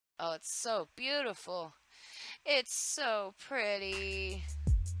Oh, it's so beautiful. It's so pretty.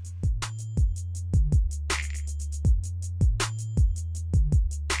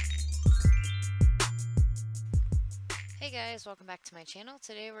 Hey guys, welcome back to my channel.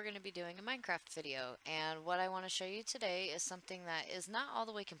 Today we're going to be doing a Minecraft video, and what I want to show you today is something that is not all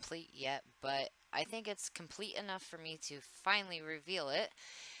the way complete yet, but I think it's complete enough for me to finally reveal it.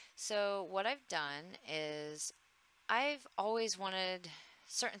 So what I've done is I've always wanted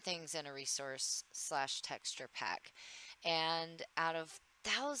certain things in a resource slash texture pack, and out of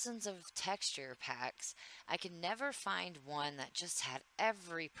thousands of texture packs, I could never find one that just had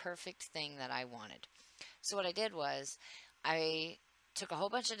every perfect thing that I wanted. So what I did was I took a whole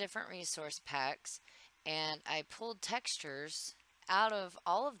bunch of different resource packs and I pulled textures out of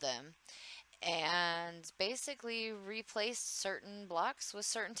all of them and basically replaced certain blocks with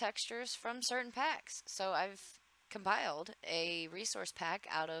certain textures from certain packs. So I've compiled a resource pack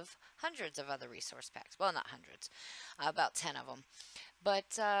out of hundreds of other resource packs. Well, not hundreds, about 10 of them.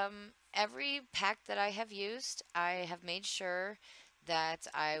 But every pack that I have used, I have made sure that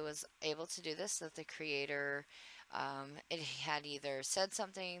I was able to do this, that the creator, it had either said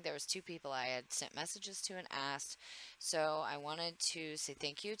something, there was 2 people I had sent messages to and asked, so I wanted to say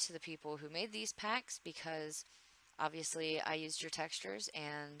thank you to the people who made these packs, because obviously I used your textures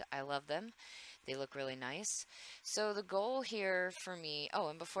and I love them. They look really nice. So the goal here for me, oh,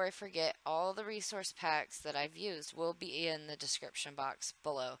 and before I forget, all the resource packs that I've used will be in the description box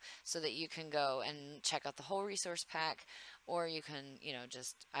below, so that you can go and check out the whole resource pack, or you can,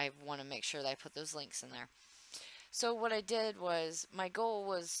 I want to make sure that I put those links in there. So what I did was, my goal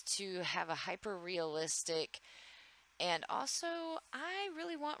was to have a hyper-realistic, and also I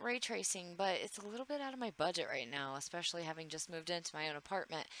really want ray tracing, but it's a little bit out of my budget right now, especially having just moved into my own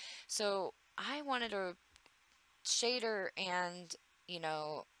apartment. So I wanted a shader and,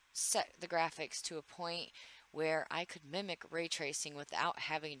 set the graphics to a point where I could mimic ray tracing without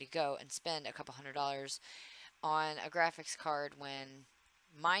having to go and spend a couple $100 on a graphics card when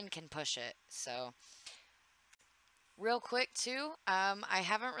mine can push it. So real quick too, I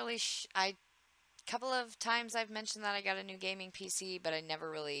haven't really couple of times I've mentioned that I got a new gaming PC, but I never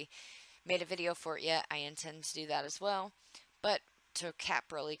really made a video for it yet. I intend to do that as well. But to cap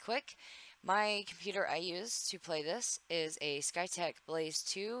really quick, my computer I use to play this is a Skytech Blaze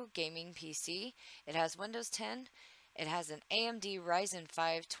 2 gaming PC. It has Windows 10. It has an AMD Ryzen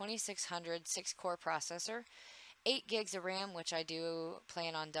 5 2600 6-core processor, 8 gigs of RAM, which I do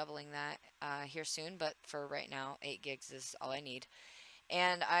plan on doubling that here soon, but for right now, 8 gigs is all I need.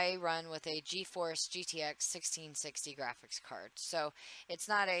 And I run with a Gforce GTX 1660 graphics card. So it's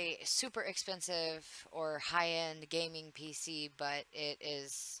not a super expensive or high-end gaming PC, but it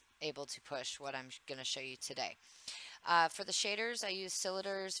is able to push what I'm going to show you today. For the shaders, I use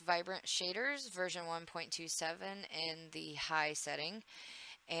Silider's Vibrant Shaders version 1.27 in the high setting.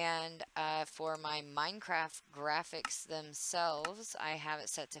 And for my Minecraft graphics themselves, I have it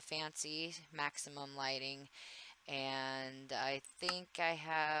set to fancy, maximum lighting, and I think I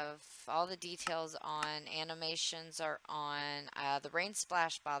have all the details on. Animations are on. The rain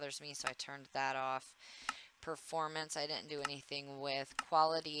splash bothers me, so I turned that off. Performance, I didn't do anything with.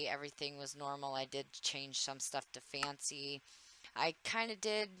 Quality, everything was normal. I did change some stuff to fancy. I kind of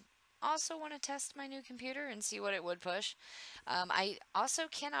did also want to test my new computer and see what it would push. I also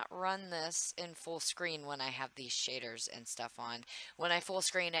cannot run this in full screen when I have these shaders and stuff on. When I full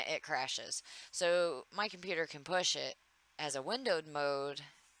screen it, it crashes. So my computer can push it as a windowed mode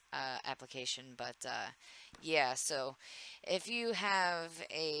application, but yeah, so if you have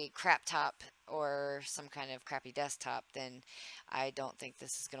a crap top or some kind of crappy desktop, then I don't think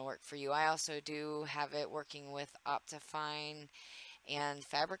this is going to work for you. I also do have it working with Optifine and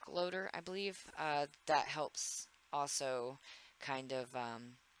Fabric Loader, I believe. That helps also kind of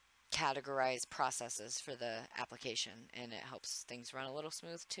categorize processes for the application, and it helps things run a little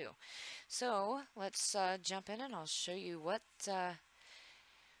smooth too. So let's jump in and I'll show you what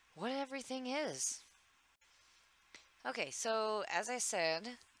everything is. Okay, so as I said,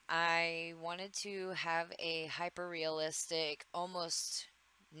 I wanted to have a hyper-realistic, almost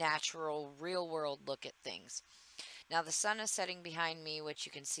natural, real-world look at things. Now the sun is setting behind me, which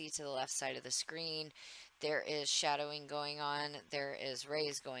you can see to the left side of the screen. There is shadowing going on. There is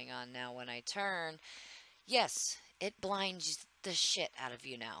rays going on. Now when I turn, yes, it blinds the shit out of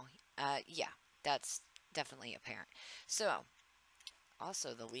you now. Yeah, that's definitely apparent. So,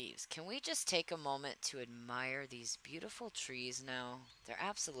 also the leaves. Can we just take a moment to admire these beautiful trees now? They're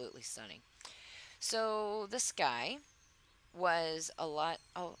absolutely stunning. So the sky, was a lot.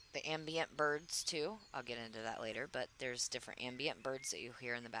 Oh, the ambient birds too. I'll get into that later, but there's different ambient birds that you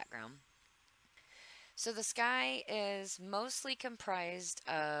hear in the background. So the sky is mostly comprised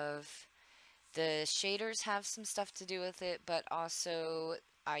of the shaders have some stuff to do with it, but also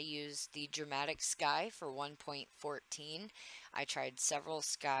I used the dramatic sky for 1.14. I tried several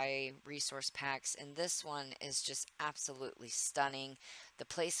sky resource packs, and this one is just absolutely stunning. The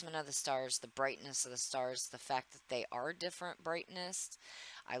placement of the stars, the brightness of the stars, the fact that they are different brightness,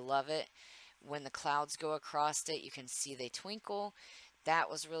 I love it. When the clouds go across it, you can see they twinkle.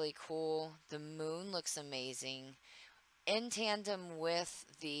 That was really cool. The moon looks amazing. In tandem with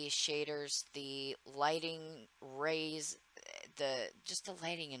the shaders, the lighting rays, just the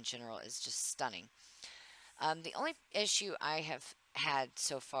lighting in general is just stunning. The only issue I have had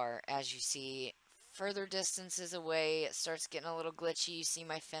so far, as you see, further distances away, it starts getting a little glitchy. You see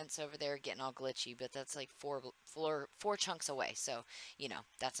my fence over there getting all glitchy, but that's like four chunks away, so you know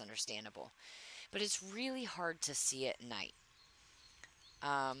that's understandable. But it's really hard to see at night.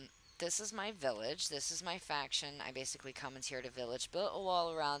 Um, this is my village. This is my faction. I basically commandeered a village, built a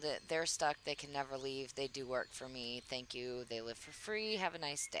wall around it. They're stuck. They can never leave. They do work for me. Thank you. They live for free. Have a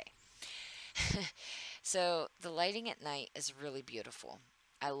nice day. So the lighting at night is really beautiful.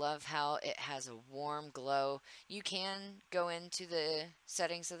 I love how it has a warm glow. You can go into the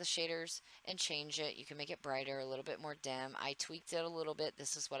settings of the shaders and change it. You can make it brighter, a little bit more dim. I tweaked it a little bit.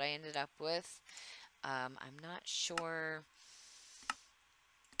 This is what I ended up with. I'm not sure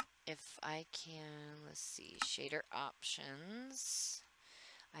if I can, let's see, shader options.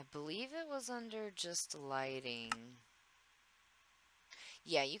 I believe it was under just lighting.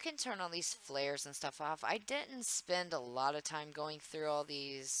 Yeah, you can turn all these flares and stuff off. I didn't spend a lot of time going through all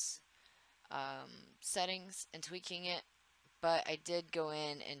these settings and tweaking it, but I did go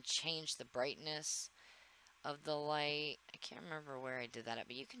in and change the brightness of the light. I can't remember where I did that at,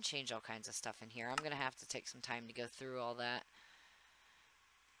 but you can change all kinds of stuff in here. I'm going to have to take some time to go through all that.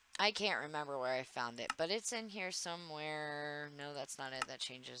 I can't remember where I found it, but it's in here somewhere. No, that's not it. That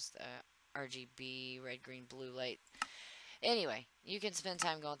changes the RGB, red, green, blue light. Anyway, you can spend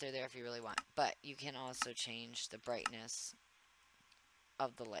time going through there if you really want, but you can also change the brightness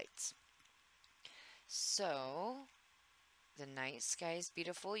of the lights. So, the night sky is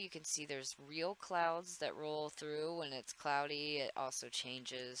beautiful. You can see there's real clouds that roll through when it's cloudy. It also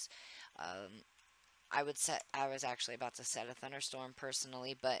changes. I was actually about to set a thunderstorm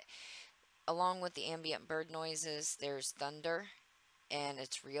personally, but along with the ambient bird noises, there's thunder, and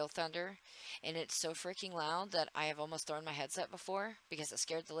it's real thunder, and it's so freaking loud that I have almost thrown my headset before because it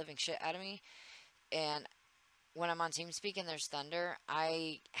scared the living shit out of me. And when I'm on TeamSpeak and there's thunder,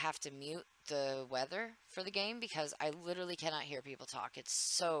 I have to mute the weather for the game because I literally cannot hear people talk. It's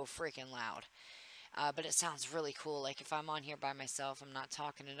so freaking loud. But it sounds really cool. Like if I'm on here by myself, I'm not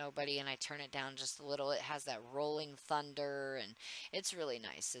talking to nobody, and I turn it down just a little, it has that rolling thunder, and it's really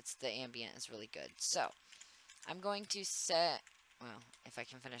nice. The ambient is really good. So I'm going to set, well, if I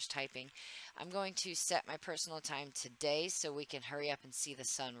can finish typing, I'm going to set my personal time today so we can hurry up and see the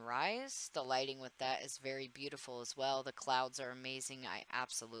sun rise. The lighting with that is very beautiful as well. The clouds are amazing. I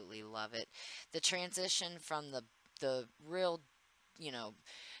absolutely love it. The transition from the real, you know,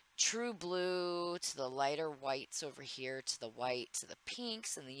 true blue to the lighter whites over here to the white to the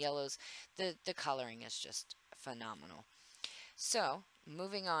pinks and the yellows. The coloring is just phenomenal. So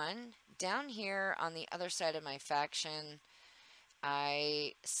moving on, down here on the other side of my faction,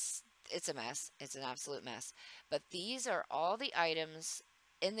 it's a mess. It's an absolute mess. But these are all the items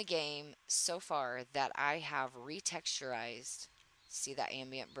in the game so far that I have retexturized. See that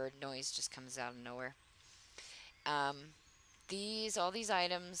ambient bird noise just comes out of nowhere. All these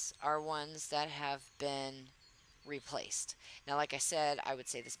items are ones that have been replaced. Now, like I said, I would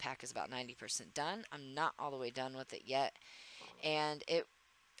say this pack is about 90% done. I'm not all the way done with it yet. And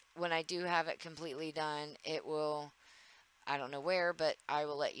when I do have it completely done, it will, I don't know where, but I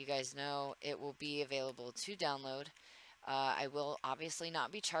will let you guys know. It will be available to download. I will obviously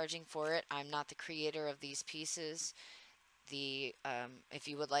not be charging for it. I'm not the creator of these pieces. If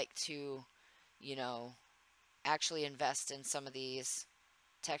you would like to, you know, actually invest in some of these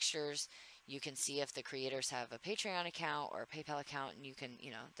textures, you can see if the creators have a Patreon account or a PayPal account, and you can, you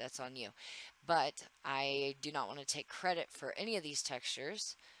know, that's on you. But I do not want to take credit for any of these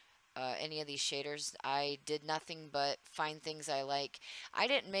textures, any of these shaders. I did nothing but find things I like. I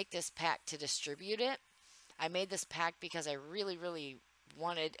didn't make this pack to distribute it. I made this pack because I really, really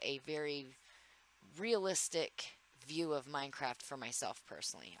wanted a very realistic view of Minecraft for myself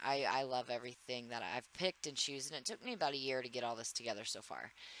personally. I love everything that I've picked and chosen. It took me about a year to get all this together so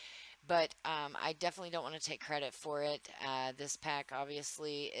far. But I definitely don't want to take credit for it. This pack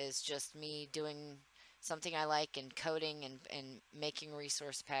obviously is just me doing something I like and coding and making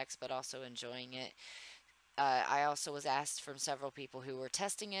resource packs, but also enjoying it. I also was asked from several people who were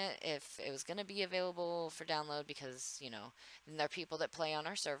testing it if it was going to be available for download because, you know, there are people that play on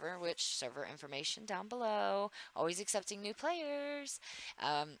our server, which server information down below. Always accepting new players.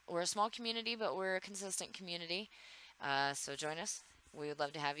 We're a small community, but we're a consistent community. So join us. We would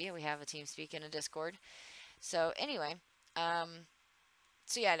love to have you. We have a TeamSpeak and a Discord. So anyway, um,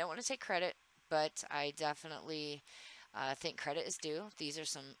 so yeah, I don't want to take credit, but I definitely think credit is due. These are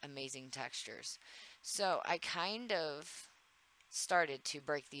some amazing textures. So I kind of started to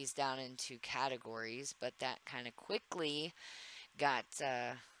break these down into categories, but that kind of quickly got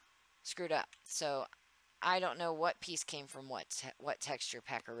screwed up. So I don't know what piece came from what texture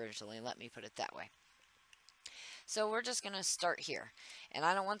pack originally. Let me put it that way. So we're just going to start here. And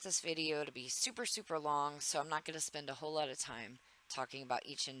I don't want this video to be super, super long, so I'm not going to spend a whole lot of time talking about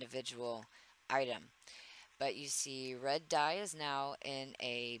each individual item. But you see red dye is now in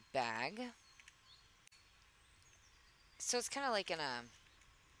a bag. So it's kind of like in a...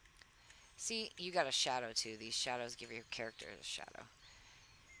 See, you got a shadow too. These shadows give your character a shadow.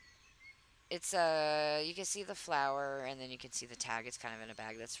 It's you can see the flower, and then you can see the tag. It's kind of in a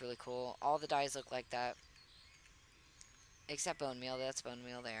bag. That's really cool. All the dyes look like that. Except bone meal. That's bone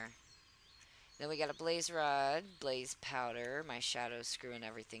meal there. Then we got a blaze rod, blaze powder. My shadow's screwing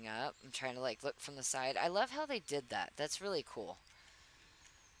everything up. I'm trying to like look from the side. I love how they did that. That's really cool.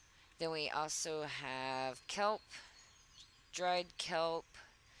 Then we also have kelp, dried kelp,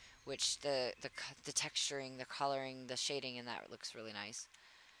 which the texturing, the coloring, the shading in that looks really nice.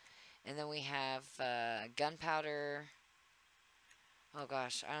 And then we have gunpowder. Oh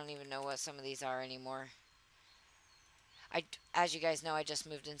gosh, I don't even know what some of these are anymore. As you guys know, I just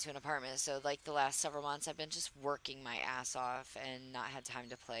moved into an apartment, so like the last several months I've been just working my ass off and not had time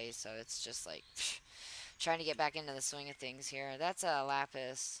to play, so it's just like trying to get back into the swing of things here. That's a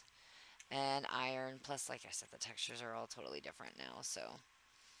lapis and iron, plus like I said, the textures are all totally different now,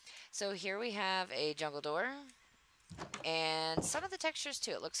 so here we have a jungle door. And some of the textures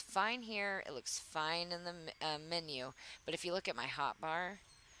too. It looks fine here. It looks fine in the menu. But if you look at my hotbar,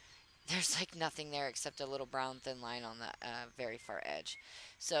 there's like nothing there except a little brown thin line on the very far edge.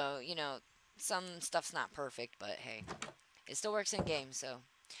 So, you know, some stuff's not perfect, but hey, it still works in game. So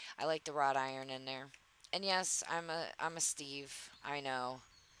I like the wrought iron in there. And yes, I'm a Steve. I know.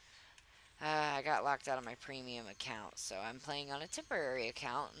 I got locked out of my premium account, so I'm playing on a temporary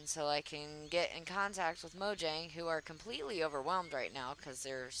account until I can get in contact with Mojang, who are completely overwhelmed right now because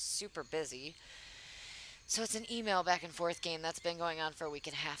they're super busy. So it's an email back and forth game that's been going on for a week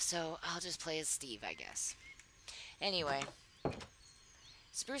and a half, so I'll just play as Steve, I guess. Anyway,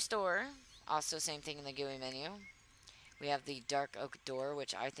 spruce door, also same thing in the GUI menu. We have the dark oak door,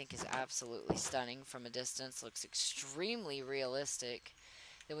 which I think is absolutely stunning from a distance, looks extremely realistic.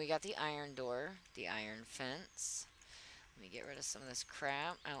 Then we got the iron door, the iron fence. Let me get rid of some of this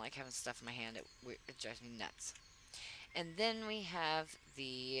crap. I don't like having stuff in my hand. It drives me nuts. And then we have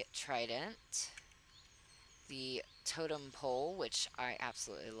the trident, the totem pole, which I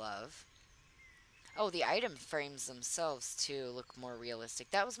absolutely love. Oh, the item frames themselves, too, look more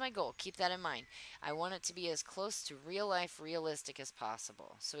realistic. That was my goal. Keep that in mind. I want it to be as close to real-life realistic as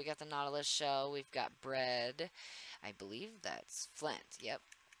possible. So we got the nautilus shell. We've got bread. I believe that's flint. Yep.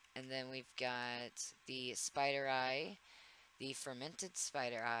 And then we've got the spider eye, the fermented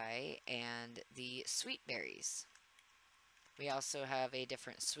spider eye, and the sweet berries. We also have a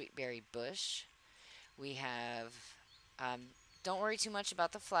different sweet berry bush. We have, don't worry too much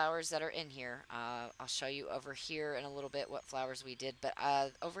about the flowers that are in here. I'll show you over here in a little bit what flowers we did, but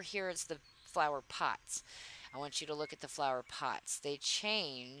over here it's the flower pots. I want you to look at the flower pots. They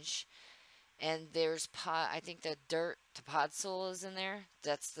change. And there's I think the dirt to podzol is in there.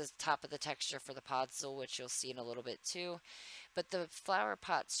 That's the top of the texture for the podzol, which you'll see in a little bit too. But the flower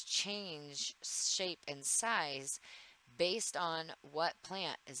pots change shape and size based on what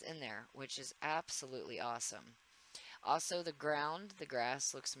plant is in there, which is absolutely awesome. Also the ground, the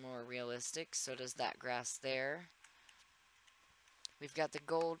grass looks more realistic, so does that grass there. We've got the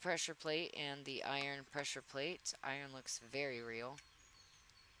gold pressure plate and the iron pressure plate. Iron looks very real.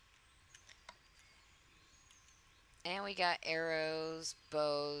 And we got arrows,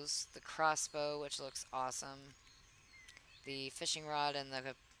 bows, the crossbow, which looks awesome, the fishing rod and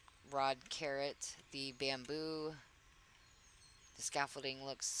the rod carrot, the bamboo. The scaffolding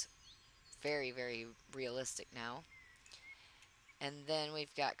looks very, very realistic now. And then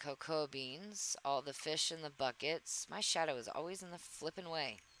we've got cocoa beans, all the fish in the buckets. My shadow is always in the flippin'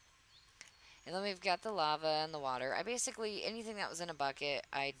 way. And then we've got the lava and the water. I basically, anything that was in a bucket,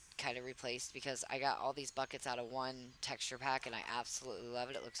 I kind of replaced because I got all these buckets out of one texture pack and I absolutely love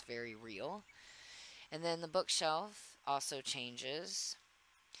it. It looks very real. And then the bookshelf also changes.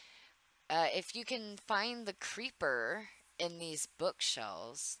 If you can find the creeper in these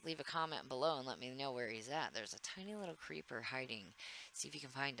bookshelves, leave a comment below and let me know where he's at. There's a tiny little creeper hiding. See if you can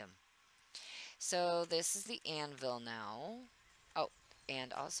find him. So this is the anvil now. Oh,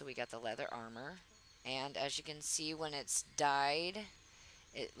 and also we got the leather armor. And as you can see, when it's dyed,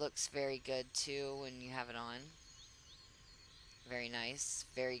 it looks very good too when you have it on. Very nice.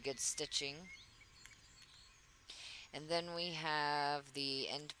 Very good stitching. And then we have the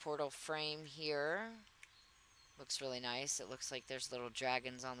end portal frame here. Looks really nice. It looks like there's little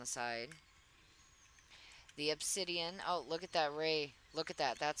dragons on the side. The obsidian. Oh, look at that ray. Look at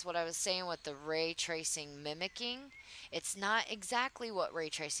that. That's what I was saying with the ray tracing mimicking. It's not exactly what ray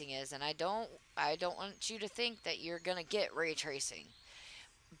tracing is, and I don't want you to think that you're going to get ray tracing.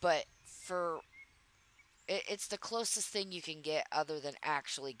 But it's the closest thing you can get other than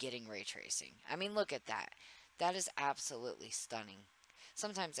actually getting ray tracing. I mean, look at that. That is absolutely stunning.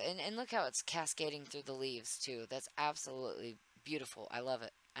 Sometimes, and look how it's cascading through the leaves too. That's absolutely beautiful. I love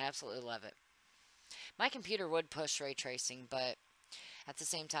it. I absolutely love it. My computer would push ray tracing, but at the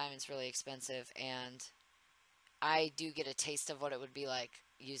same time, it's really expensive, and I do get a taste of what it would be like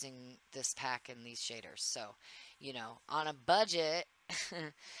using this pack and these shaders. So, you know, on a budget,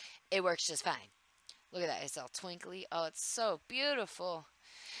 it works just fine. Look at that. It's all twinkly. Oh, it's so beautiful.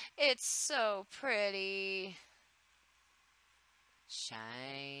 It's so pretty.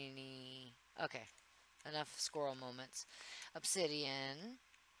 Shiny. Okay, enough squirrel moments. Obsidian.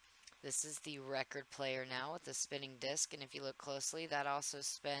 This is the record player now with the spinning disc, and if you look closely, that also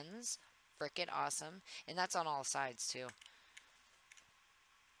spins. Frickin' awesome. And that's on all sides, too.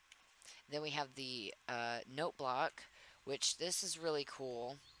 Then we have the note block, which this is really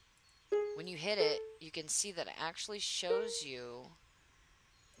cool. When you hit it, you can see that it actually shows you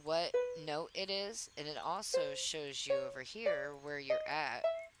what note it is, and it also shows you over here where you're at.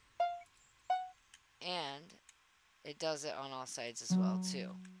 And it does it on all sides as well, too.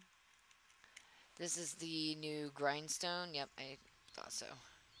 This is the new grindstone. Yep, I thought so.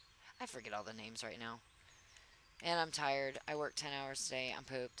 I forget all the names right now. And I'm tired. I worked 10 hours today. I'm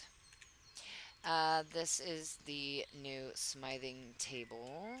pooped. This is the new smithing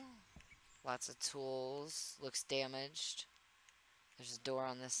table. Lots of tools. Looks damaged. There's a door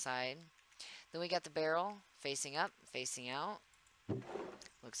on this side. Then we got the barrel facing up, facing out.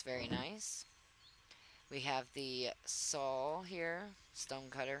 Looks very nice. We have the saw here, stone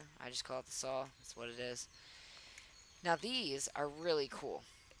cutter. I just call it the saw. That's what it is. Now these are really cool.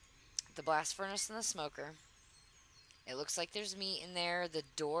 The blast furnace and the smoker. It looks like there's meat in there. The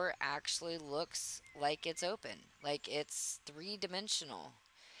door actually looks like it's open, like it's three-dimensional.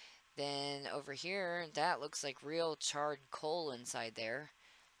 Then over here, that looks like real charred coal inside there.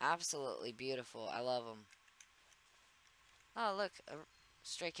 Absolutely beautiful. I love them. Oh, look, a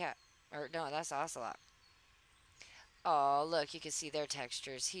stray cat. Or no, that's ocelot. Oh, look, you can see their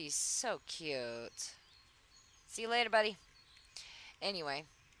textures. He's so cute. See you later, buddy. Anyway,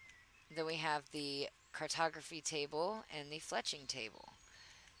 then we have the cartography table and the fletching table.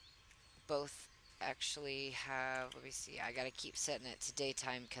 Both actually have, let me see, I gotta keep setting it to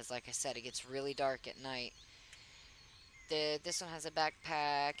daytime because, like I said, it gets really dark at night. This one has a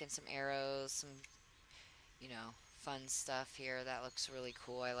backpack and some arrows, some, you know, fun stuff here. That looks really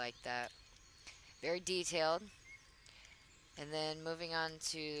cool. I like that. Very detailed. And then moving on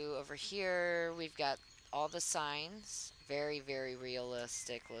to over here, we've got all the signs. Very, very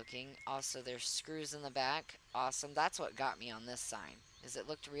realistic looking. Also, there's screws in the back. Awesome. That's what got me on this sign, is it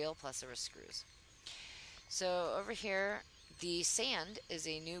looked real, plus there were screws. So over here, the sand is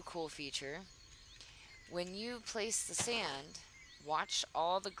a new cool feature. When you place the sand, watch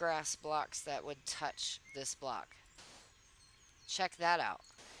all the grass blocks that would touch this block. Check that out.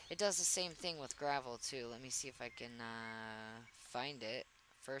 It does the same thing with gravel too. Let me see if I can find it.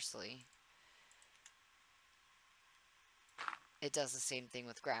 Firstly, it does the same thing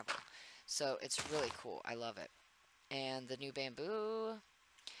with gravel. So it's really cool. I love it. And the new bamboo,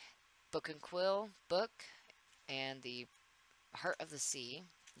 book and quill book, and the heart of the sea.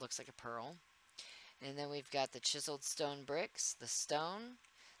 Looks like a pearl. And then we've got the chiseled stone bricks, the stone,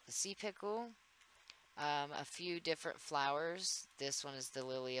 the sea pickle, a few different flowers. This one is the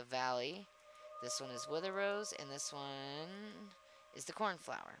lily of valley. This one is wither rose, and this one is the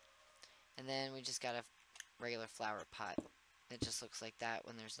cornflower. And then we just got a regular flower pot. It just looks like that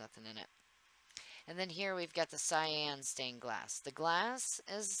when there's nothing in it. And then here we've got the cyan stained glass. The glass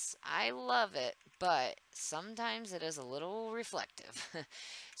is, I love it, but sometimes it is a little reflective,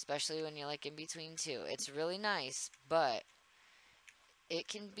 especially when you're like in between two. It's really nice, but it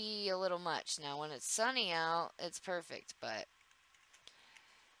can be a little much. Now when it's sunny out, it's perfect, but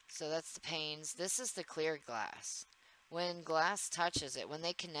so that's the panes. This is the clear glass. When glass touches it, when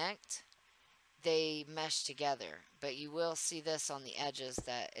they connect, they mesh together, but you will see this on the edges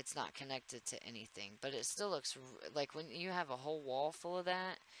that it's not connected to anything, but it still looks like when you have a whole wall full of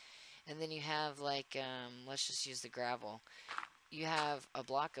that, and then you have like, let's just use the gravel, you have a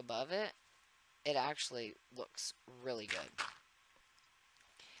block above it, it actually looks really good.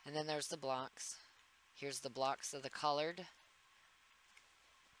 And then there's the blocks. Here's the blocks of the colored,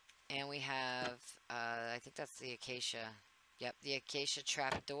 and we have, I think that's the acacia, yep, the acacia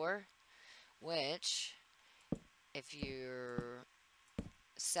trap door, which, if you're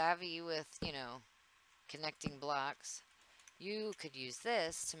savvy with, you know, connecting blocks, you could use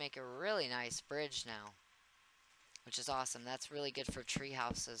this to make a really nice bridge now, which is awesome. That's really good for tree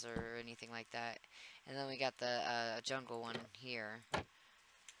houses or anything like that. And then we got the jungle one here.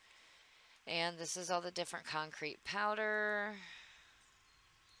 And this is all the different concrete powder.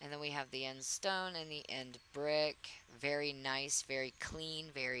 And then we have the end stone and the end brick. Very nice, very clean,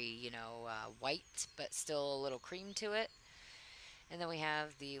 very, you know, white, but still a little cream to it. And then we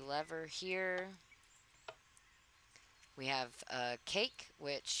have the lever here. We have a cake,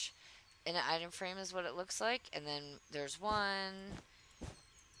 which in an item frame is what it looks like. And then there's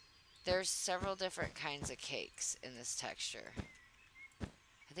several different kinds of cakes in this texture.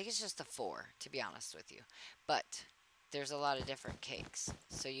 I think it's just the 4, to be honest with you. But there's a lot of different cakes.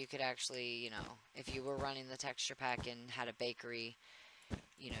 So you could actually, you know, if you were running the texture pack and had a bakery,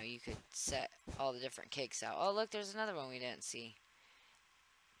 you know, you could set all the different cakes out. Oh, look, there's another one we didn't see.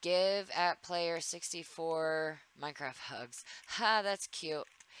 Give at player 64 Minecraft hugs. Ha, that's cute.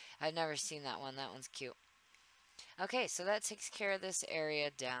 I've never seen that one. That one's cute. Okay, so that takes care of this area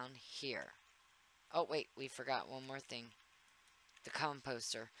down here. Oh, wait, we forgot one more thing. The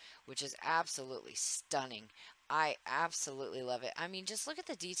composter, which is absolutely stunning. I absolutely love it. I mean, just look at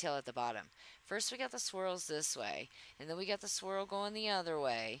the detail at the bottom. First we got the swirls this way, and then we got the swirl going the other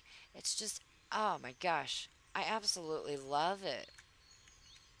way. It's just, oh my gosh. I absolutely love it.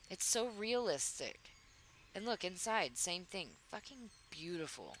 It's so realistic. And look, inside, same thing. Fucking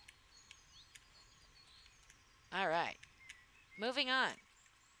beautiful. Alright. Moving on.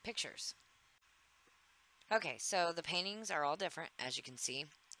 Pictures. Okay, so the paintings are all different, as you can see.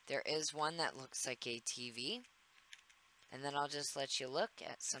 There is one that looks like a TV. And then I'll just let you look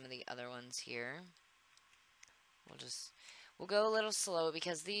at some of the other ones here. We'll go a little slow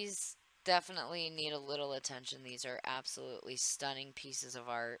because these definitely need a little attention. These are absolutely stunning pieces of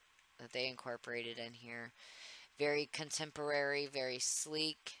art that they incorporated in here. Very contemporary, very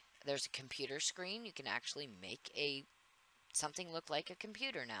sleek. There's a computer screen. You can actually make something look like a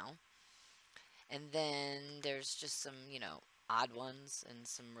computer now. And then there's just some, you know, odd ones and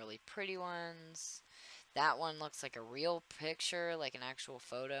some really pretty ones. That one looks like a real picture, like an actual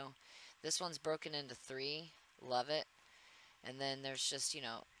photo. This one's broken into 3. Love it. And then there's just, you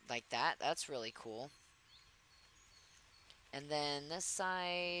know, like that. That's really cool. And then this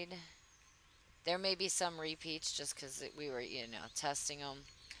side, there may be some repeats just because we were, you know, testing them.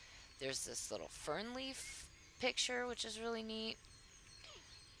 There's this little fern leaf picture, which is really neat.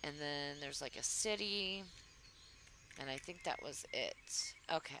 And then there's like a city. And I think that was it.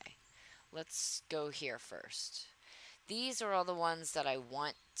 Okay. Let's go here first. These are all the ones that I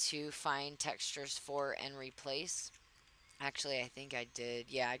want to find textures for and replace. Actually, I think I did.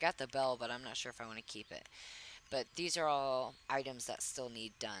 Yeah, I got the bell, but I'm not sure if I want to keep it. But these are all items that still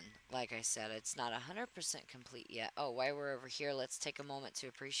need done. Like I said, it's not 100% complete yet. Oh, while we're over here, let's take a moment to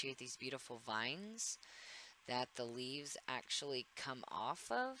appreciate these beautiful vines that the leaves actually come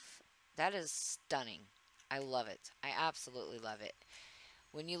off of. That is stunning. I love it. I absolutely love it.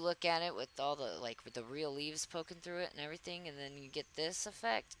 When you look at it with all the, like, with the real leaves poking through it and everything, and then you get this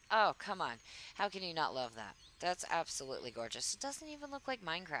effect, oh, come on. How can you not love that? That's absolutely gorgeous. It doesn't even look like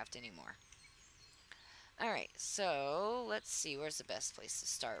Minecraft anymore. Alright, so let's see, where's the best place to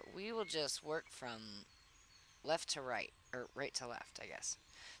start? We will just work from left to right, or right to left, I guess.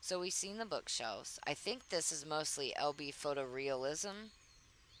 So we've seen the bookshelves. I think this is mostly LB photorealism.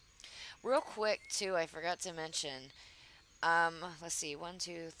 Real quick, too, I forgot to mention, let's see, 1,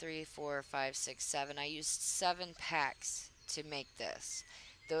 2, 3, 4, 5, 6, 7. I used 7 packs to make this.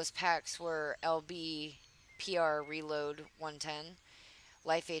 Those packs were LB PR Reload 110,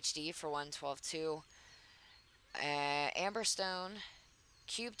 Life HD for 112.2, Amberstone,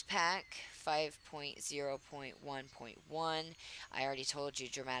 cubed pack 5.0.1.1. I already told you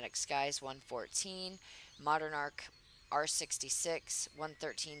Dramatic Skies 114, Modern Arc R66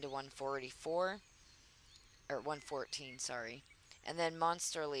 113 to 144, or 114, sorry. And then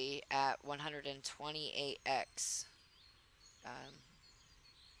Monsterly at 128x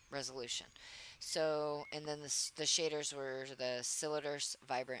resolution. So, and then the shaders were the Siliders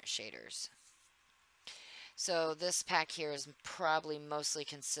Vibrant shaders. So this pack here is probably mostly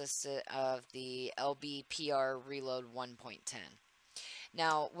consisted of the LBPR Reload 1.10.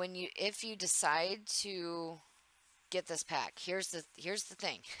 Now, if you decide to get this pack, here's the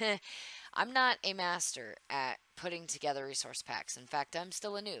thing. I'm not a master at putting together resource packs. In fact, I'm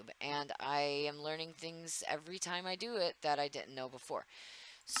still a noob, and I am learning things every time I do it that I didn't know before.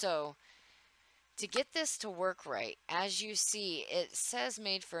 So, to get this to work right, as you see, it says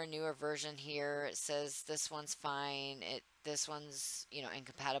made for a newer version here. It says this one's fine. This one's,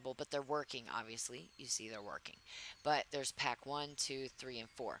 incompatible, but they're working, obviously. You see they're working. But there's pack 1, 2, 3, and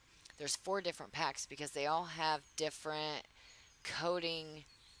 4. There's 4 different packs because they all have different coding,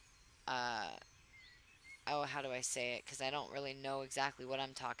 how do I say it? Because I don't really know exactly what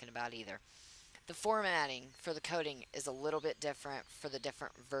I'm talking about either. The formatting for the coding is a little bit different for the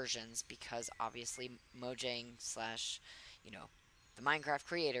different versions because obviously Mojang slash, the Minecraft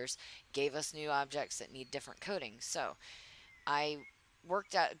creators gave us new objects that need different coding. So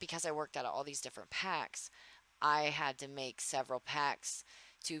because I worked out all these different packs, I had to make several packs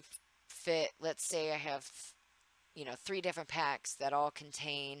to fit. Let's say I have, 3 different packs that all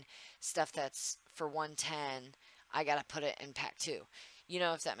contain stuff that's for 110. I got to put it in pack 2.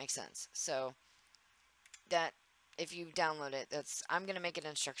 If that makes sense. So that if you download it, I'm gonna make an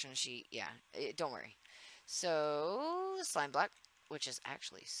instruction sheet. Yeah, don't worry. So slime block, which is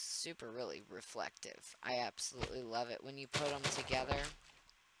actually really reflective. I absolutely love it when you put them together.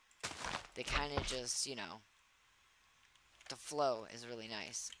 They kind of just, the flow is really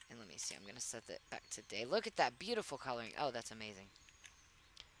nice. And let me see, I'm gonna set that back to day. Look at that beautiful coloring. Oh, that's amazing.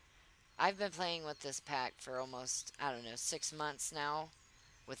 I've been playing with this pack for almost, I don't know, 6 months now,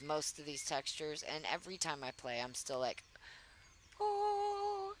 with most of these textures, and every time I play, I'm still like,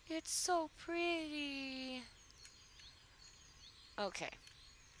 oh, it's so pretty. Okay.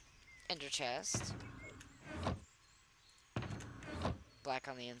 Ender chest. Black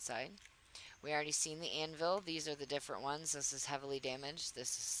on the inside. We already seen the anvil. These are the different ones. This is heavily damaged.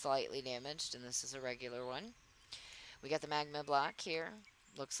 This is slightly damaged, and this is a regular one. We got the magma block here.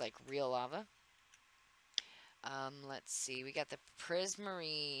 Looks like real lava. Let's see. We got the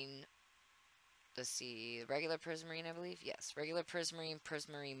prismarine. Let's see, regular prismarine, I believe. Yes, regular prismarine,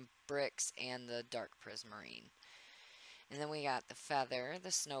 prismarine bricks, and the dark prismarine. And then we got the feather,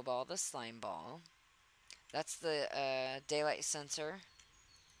 the snowball, the slime ball. That's the daylight sensor.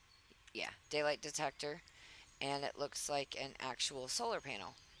 Yeah, daylight detector. And it looks like an actual solar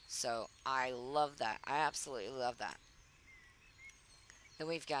panel. So I love that. I absolutely love that. Then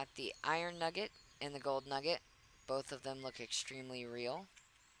we've got the iron nugget and the gold nugget. Both of them look extremely real.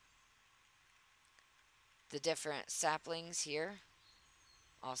 The different saplings here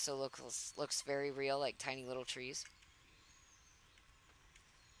also looks very real, like tiny little trees.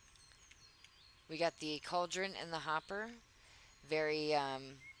 We got the cauldron and the hopper. Very,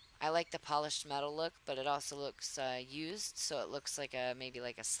 I like the polished metal look, but it also looks used, so it looks like maybe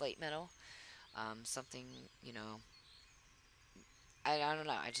like a slate metal. Something, I don't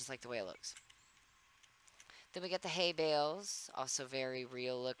know. I just like the way it looks. Then we got the hay bales, also very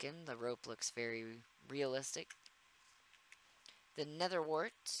real looking. The rope looks very realistic. The nether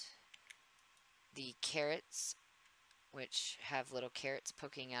wart, the carrots, which have little carrots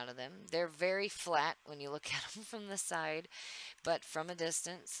poking out of them. They're very flat when you look at them from the side, but from a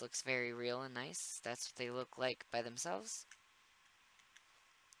distance looks very real and nice. That's what they look like by themselves.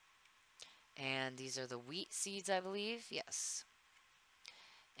 And these are the wheat seeds, I believe. Yes.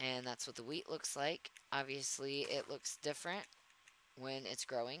 And that's what the wheat looks like. Obviously, it looks different when it's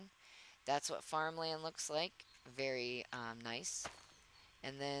growing. That's what farmland looks like. Very nice.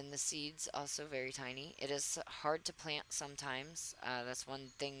 And then the seeds, also very tiny. It is hard to plant sometimes. That's one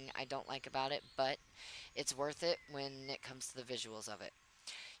thing I don't like about it, but it's worth it when it comes to the visuals of it.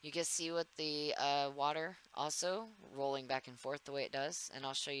 You can see with the water also rolling back and forth the way it does, and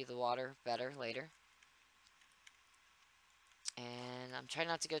I'll show you the water better later. And I'm trying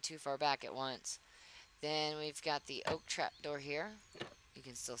not to go too far back at once. Then we've got the oak trapdoor here. You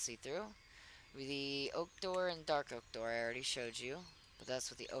can still see through. The oak door and dark oak door I already showed you, but that's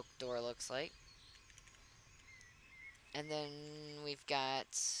what the oak door looks like. And then we've got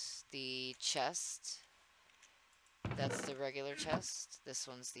the chest That's the regular chest. This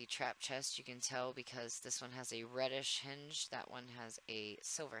one's the trap chest. You can tell because this one has a reddish hinge. That one has a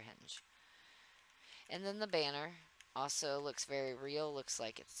silver hinge. And then the banner also looks very real. Looks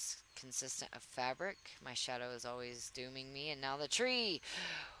like it's consistent of fabric. My shadow is always dooming me. And now the tree.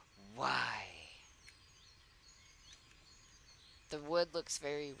 Why? The wood looks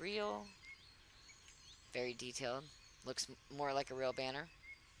very real. Very detailed. Looks more like a real banner.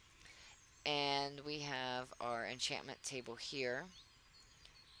 And we have our enchantment table here.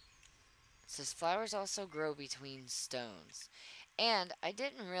 It says flowers also grow between stones. And I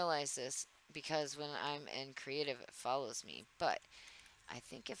didn't realize this because when I'm in creative it follows me. But I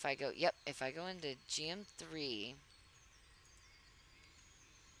think if I go, yep, if I go into GM3,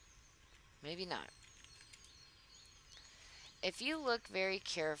 maybe not. If you look very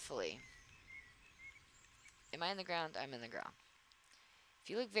carefully, am I in the ground? I'm in the ground. If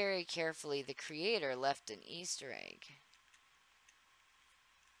you look very carefully, the creator left an Easter egg.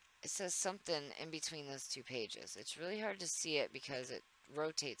 It says something in between those two pages. It's really hard to see it because it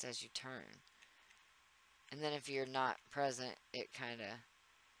rotates as you turn. And then if you're not present, it kind of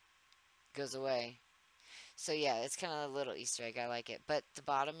goes away. So yeah, it's kind of a little Easter egg. I like it. But the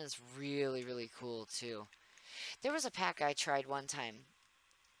bottom is really, really cool too. There was a pack I tried one time.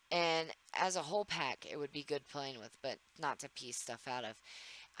 And as a whole pack, it would be good playing with, but not to piece stuff out of.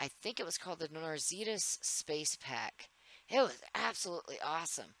 I think it was called the Norzetus Space Pack. It was absolutely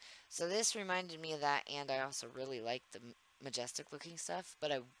awesome. So this reminded me of that, and I also really liked the majestic looking stuff.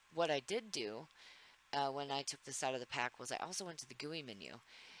 But what I did do when I took this out of the pack was I also went to the GUI menu.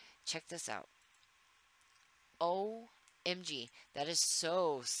 Check this out. OMG, that is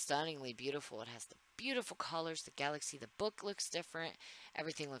so stunningly beautiful. It has the beautiful colors, the galaxy, the book looks different.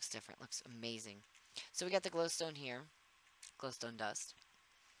 Everything looks different. Looks amazing. So we got the glowstone here. Glowstone dust.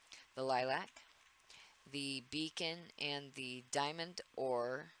 The lilac. The beacon and the diamond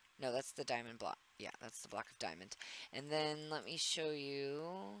ore. No, that's the diamond block. Yeah, that's the block of diamond. And then let me show you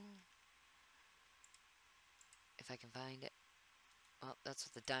if I can find it. Well, that's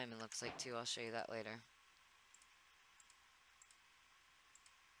what the diamond looks like too. I'll show you that later.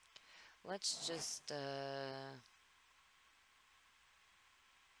 Let's just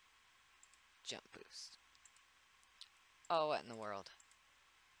jump boost. Oh, what in the world?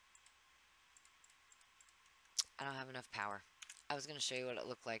 I don't have enough power. I was going to show you what it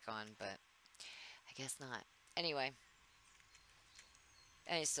looked like on, but I guess not. Anyway.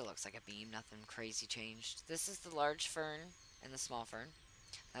 And it still looks like a beam. Nothing crazy changed. This is the large fern and the small fern.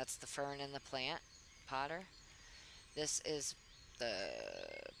 That's the fern and the plant potter. This is the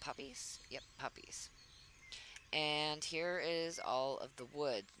poppies. Yep, poppies. And here is all of the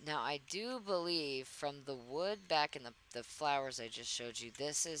wood. Now, I do believe from the wood back in the flowers I just showed you,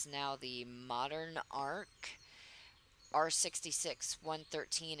 this is now the Modern Arc R66,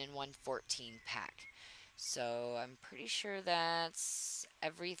 113, and 114 pack. So I'm pretty sure that's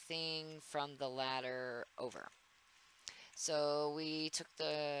everything from the ladder over. So we took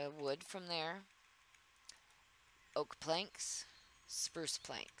the wood from there. Oak planks, spruce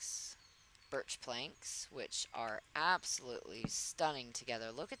planks, birch planks, which are absolutely stunning together.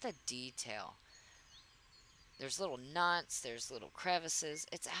 Look at the detail. There's little knots, there's little crevices.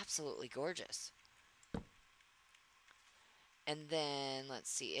 It's absolutely gorgeous. And then, let's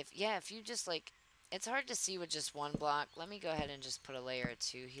see, if you just like, it's hard to see with just one block. Let me go ahead and just put a layer or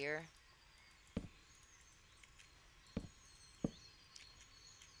two here.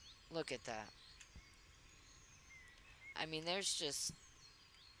 Look at that. I mean, there's just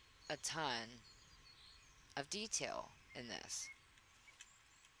a ton of detail in this.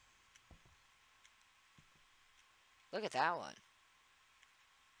 Look at that one.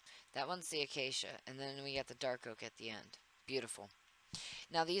 That one's the acacia, and then we got the dark oak at the end. Beautiful.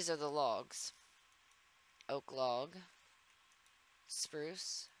 Now these are the logs. Oak log,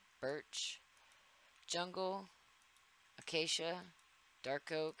 spruce, birch, jungle, acacia,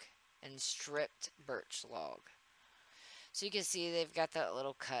 dark oak, and stripped birch log. So you can see they've got that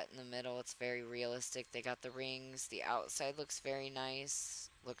little cut in the middle. It's very realistic. They got the rings. The outside looks very nice.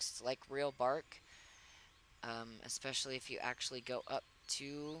 Looks like real bark. Especially if you actually go up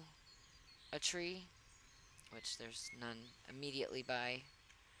to a tree, which there's none immediately by.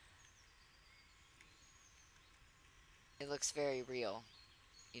 It looks very real,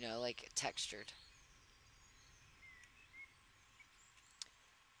 you know, like textured.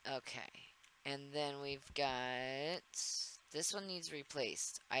 Okay, and then we've got, this one needs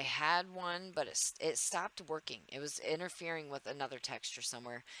replaced. I had one, but it stopped working. It was interfering with another texture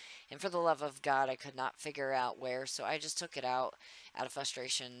somewhere, and for the love of God, I could not figure out where, so I just took it out of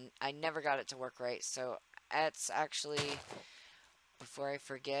frustration. I never got it to work right, so it's actually, before I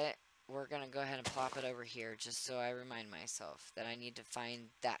forget, we're going to go ahead and plop it over here just so I remind myself that I need to find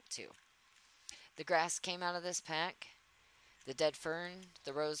that too. The grass came out of this pack. The dead fern,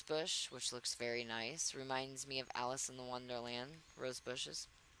 the rose bush, which looks very nice. Reminds me of Alice in the Wonderland rose bushes.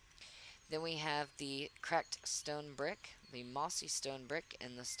 Then we have the cracked stone brick, the mossy stone brick,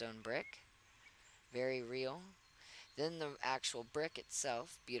 and the stone brick. Very real. Then the actual brick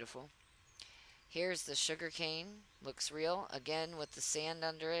itself, beautiful. Here's the sugar cane, looks real, again with the sand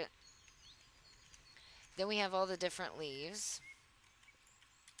under it. Then we have all the different leaves.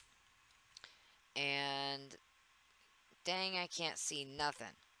 And dang, I can't see nothing.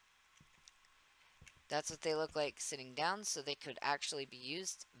 That's what they look like sitting down, so they could actually be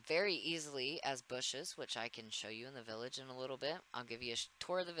used very easily as bushes, which I can show you in the village in a little bit. I'll give you a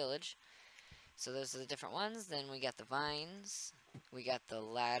tour of the village. So those are the different ones. Then we got the vines. We got the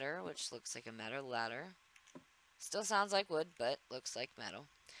ladder, which looks like a metal ladder. Still sounds like wood, but looks like metal.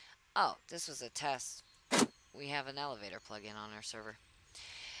 Oh, this was a test. We have an elevator plug-in on our server.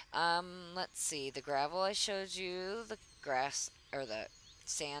 Let's see. The gravel I showed you, the grass, or the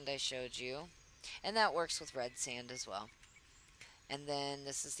sand I showed you. And that works with red sand as well. And then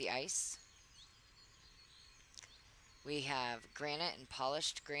this is the ice. We have granite and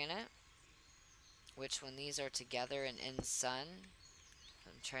polished granite, which when these are together and in sun,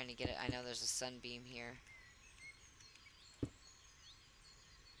 I'm trying to get it. I know there's a sunbeam here.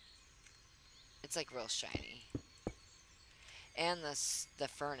 It's like real shiny. And the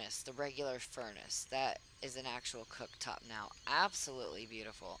furnace, the regular furnace, that is an actual cooktop now. Absolutely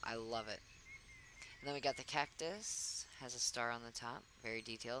beautiful. I love it. And then we got the cactus, has a star on the top, very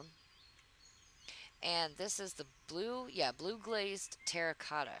detailed. And this is the blue glazed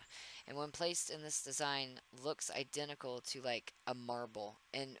terracotta. And when placed in this design, looks identical to like a marble.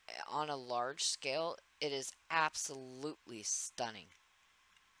 And on a large scale, it is absolutely stunning.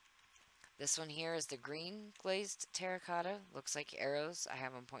 This one here is the green glazed terracotta. Looks like arrows. I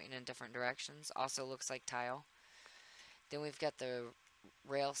have them pointing in different directions. Also looks like tile. Then we've got the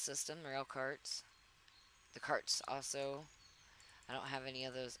rail system, rail carts. The carts also, I don't have any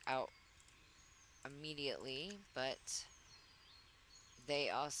of those out immediately, but they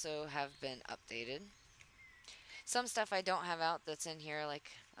also have been updated. Some stuff I don't have out that's in here, like,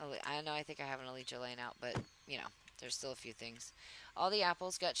 I think I have an Allegia laying out, but, you know, there's still a few things. All the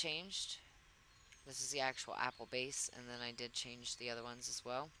apples got changed. This is the actual apple base, and then I did change the other ones as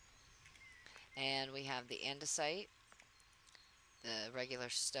well. And we have the andesite, the regular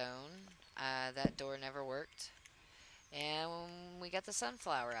stone. That door never worked. And we got the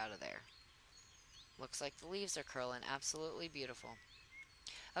sunflower out of there. Looks like the leaves are curling. Absolutely beautiful.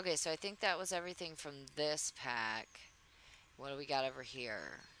 Okay, so I think that was everything from this pack. What do we got over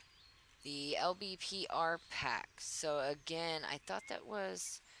here? The LBPR pack. So again, I thought that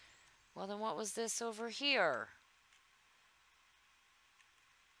was... Well, then what was this over here?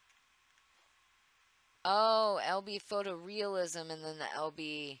 Oh, LB Photorealism and then the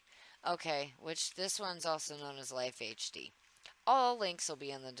LB... Okay, which this one's also known as Life HD. All links will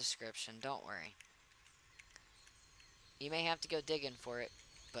be in the description, don't worry. You may have to go digging for it,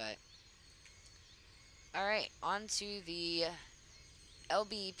 but... Alright, on to the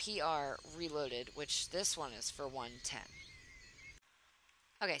LBPR Reloaded, which this one is for 110.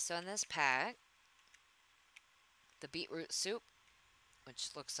 Okay, so in this pack, the beetroot soup, which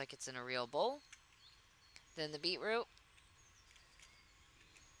looks like it's in a real bowl. Then the beetroot.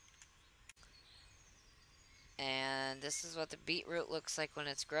 And this is what the beetroot looks like when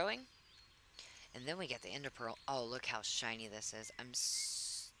it's growing. And then we get the ender pearl. Oh, look how shiny this is. I'm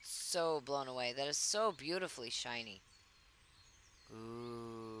so blown away. That is so beautifully shiny.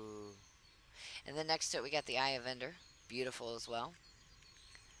 Ooh. And then next to it we got the eye of ender. Beautiful as well.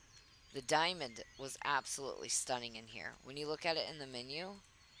 The diamond was absolutely stunning in here. When you look at it in the menu,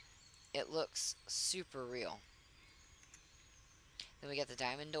 it looks super real. Then we got the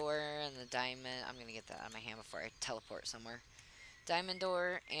diamond door and the diamond. I'm going to get that out of my hand before I teleport somewhere. Diamond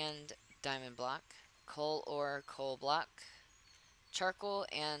door and diamond block. Coal ore, coal block. Charcoal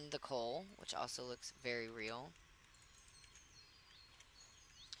and the coal, which also looks very real.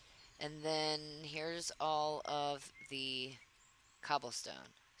 And then here's all of the cobblestone.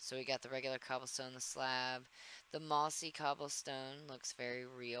 So we got the regular cobblestone, the slab. The mossy cobblestone looks very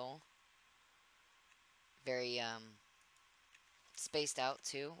real. Very, spaced out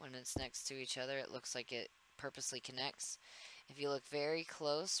too. When it's next to each other, it looks like it purposely connects. If you look very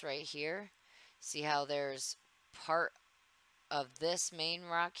close right here, see how there's part of this main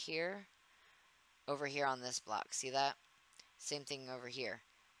rock here over here on this block. See that? Same thing over here.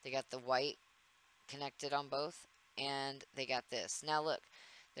 They got the white connected on both, and they got this. Now look,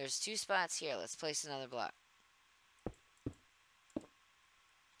 there's 2 spots here. Let's place another block.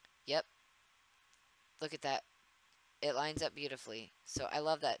 Yep, look at that. It lines up beautifully. So I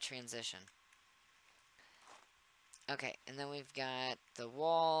love that transition. Okay, and then we've got the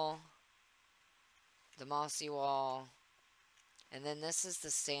wall, the mossy wall, and then this is the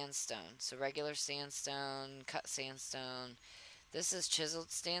sandstone. So regular sandstone, cut sandstone. This is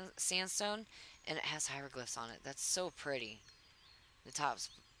chiseled sandstone, and it has hieroglyphs on it. That's so pretty. The top's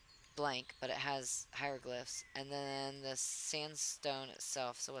blank, but it has hieroglyphs. And then the sandstone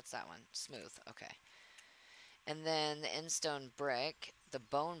itself. So what's that one? Smooth. Okay. And then the endstone brick, the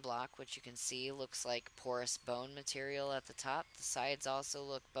bone block, which you can see looks like porous bone material at the top. The sides also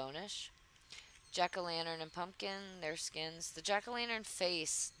look bonish. Jack-o'-lantern and pumpkin, their skins. The jack-o'-lantern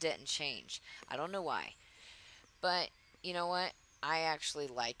face didn't change. I don't know why. But, you know what? I actually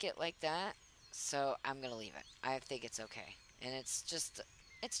like it like that, so I'm going to leave it. I think it's okay. And it's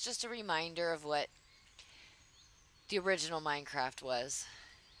just a reminder of what the original Minecraft was.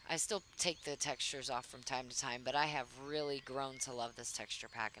 I still take the textures off from time to time, but I have really grown to love this texture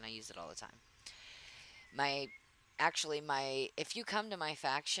pack, and I use it all the time. If you come to my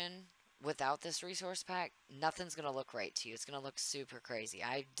faction without this resource pack, nothing's going to look right to you. It's going to look super crazy.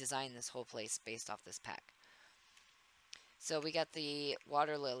 I designed this whole place based off this pack. So we got the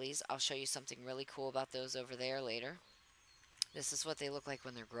water lilies. I'll show you something really cool about those over there later. This is what they look like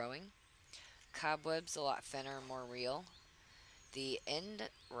when they're growing. Cobwebs, a lot thinner and more real. The end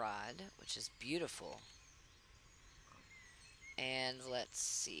rod, which is beautiful. And let's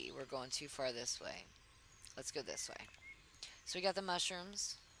see, we're going too far this way. Let's go this way. So we got the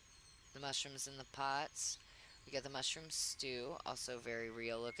mushrooms in the pots. We got the mushroom stew, also very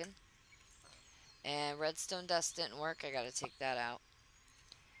real looking. And redstone dust didn't work, I gotta take that out.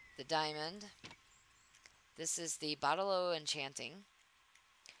 The diamond. This is the bottle o' enchanting.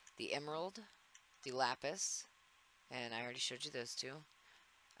 The emerald. The lapis. And I already showed you those two.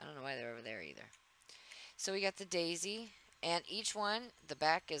 I don't know why they're over there either. So we got the daisy. And each one, the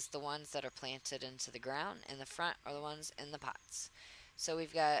back is the ones that are planted into the ground, and the front are the ones in the pots. So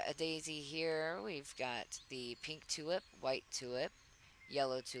we've got a daisy here. We've got the pink tulip, white tulip,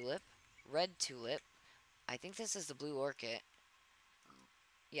 yellow tulip, red tulip. I think this is the blue orchid.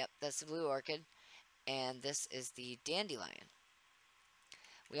 Yep, that's the blue orchid. And this is the dandelion.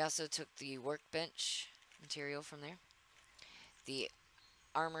 We also took the workbench material from there. The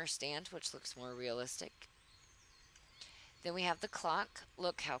armor stand, which looks more realistic. Then we have the clock.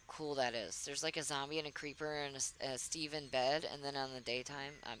 Look how cool that is. There's like a zombie and a creeper and a Steve in bed, and then on the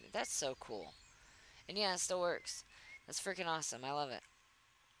daytime. I mean, that's so cool. And yeah, it still works. That's freaking awesome. I love it.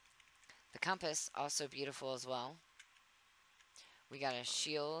 The compass, also beautiful as well. We got a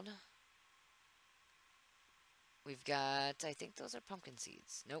shield. We've got, I think those are pumpkin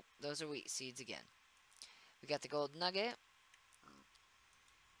seeds. Nope, those are wheat seeds again. We got the gold nugget.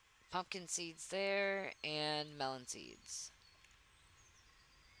 Pumpkin seeds there, and melon seeds.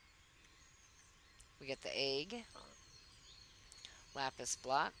 We got the egg. Lapis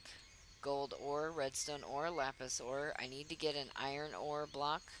block. Gold ore, redstone ore, lapis ore. I need to get an iron ore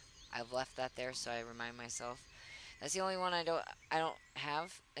block. I've left that there, so I remind myself. That's the only one I don't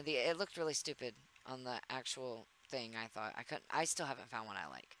have. It looked really stupid on the actual thing, I thought. I still haven't found one I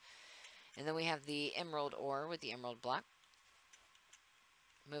like. And then we have the emerald ore with the emerald block.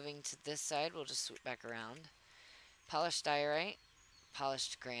 Moving to this side, we'll just swoop back around. Polished diorite,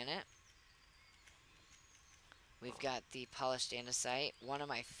 polished granite. We've got the polished andesite, one of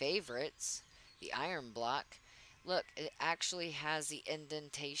my favorites, the iron block. Look, it actually has the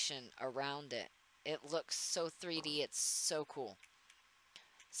indentation around it. It looks so 3D, it's so cool.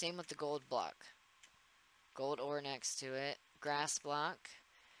 Same with the gold block. Gold ore next to it. Grass block.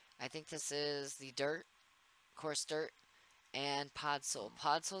 I think this is the dirt, coarse dirt. And Podzol.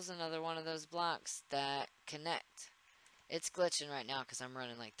 Podsol's another one of those blocks that connect. It's glitching right now because I'm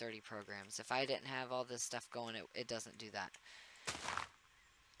running like 30 programs. If I didn't have all this stuff going, it doesn't do that.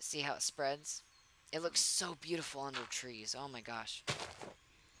 See how it spreads? It looks so beautiful under trees. Oh my gosh.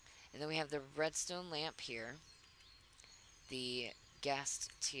 And then we have the redstone lamp here. The gas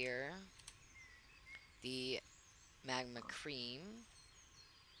tier. The magma cream.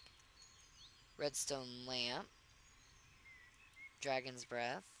 Redstone lamp. Dragon's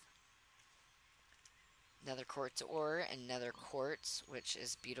breath. Nether quartz ore and nether quartz, which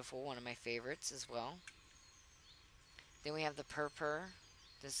is beautiful, one of my favorites as well. Then we have the purpur.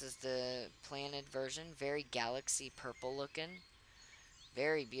 This is the planted version, very galaxy purple looking.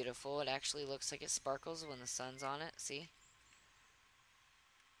 Very beautiful. It actually looks like it sparkles when the sun's on it, see?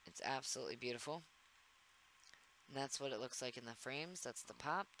 It's absolutely beautiful. And that's what it looks like in the frames. That's the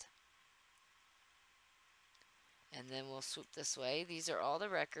popped. And then we'll swoop this way. These are all the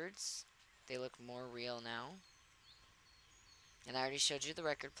records. They look more real now. And I already showed you the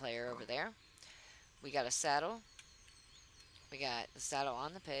record player over there. We got a saddle. We got the saddle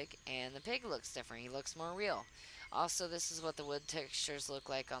on the pig, and the pig looks different. He looks more real. Also, this is what the wood textures look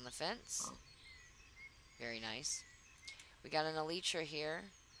like on the fence. Very nice. We got an elytra here.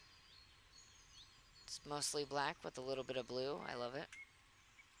 It's mostly black with a little bit of blue. I love it.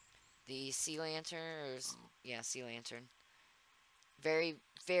 The sea lantern, sea lantern. Very,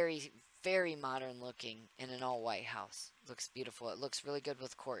 very, very modern looking in an all-white house. Looks beautiful. It looks really good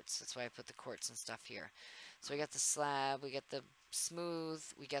with quartz. That's why I put the quartz and stuff here. So we got the slab, we got the smooth,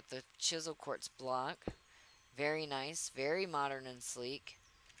 we got the chisel quartz block. Very nice, very modern and sleek.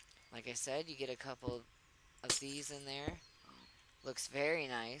 Like I said, you get a couple of these in there. Looks very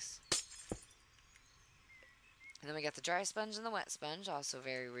nice. And then we got the dry sponge and the wet sponge, also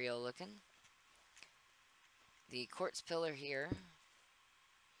very real looking. The quartz pillar here.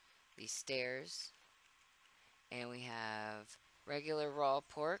 These stairs. And we have regular raw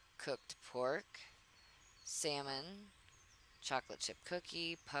pork, cooked pork, salmon, chocolate chip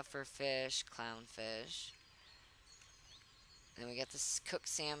cookie, puffer fish, clownfish. Then we got this cooked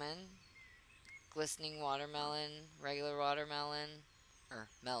salmon, glistening watermelon, regular watermelon, or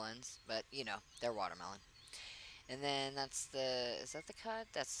melons, but you know, they're watermelon. And then that's the, is that the cod?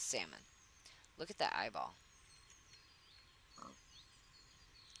 That's the salmon. Look at that eyeball.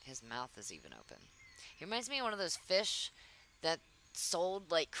 His mouth is even open. He reminds me of one of those fish that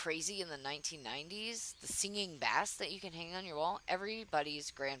sold like crazy in the 1990s. The singing bass that you can hang on your wall.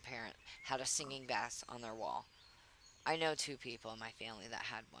 Everybody's grandparent had a singing bass on their wall. I know 2 people in my family that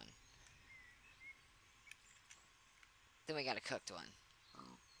had one. Then we got a cooked one.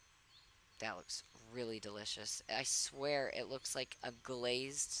 That looks really delicious. I swear it looks like a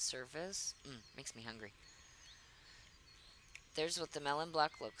glazed surface. Makes me hungry. There's what the melon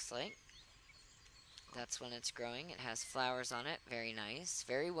block looks like. That's when it's growing. It has flowers on it. Very nice.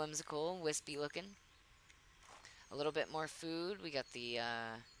 Very whimsical, wispy looking. A little bit more food. We got the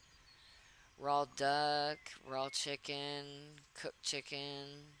raw duck, raw chicken, cooked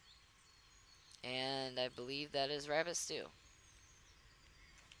chicken, and I believe that is rabbit stew.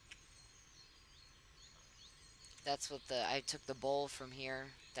 That's what I took the bowl from here.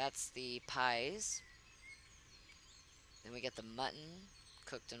 That's the pies. Then we get the mutton,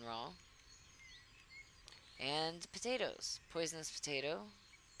 cooked and raw. And potatoes. Poisonous potato,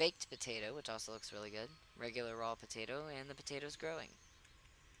 baked potato, which also looks really good. Regular raw potato, and the potatoes growing.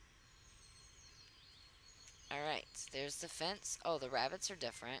 Alright, there's the fence. Oh, the rabbits are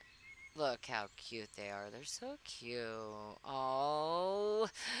different. Look how cute they are. They're so cute. Oh,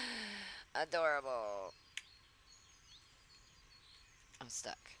 adorable. I'm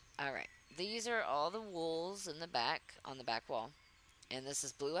stuck. Alright, these are all the wools in the back, on the back wall. And this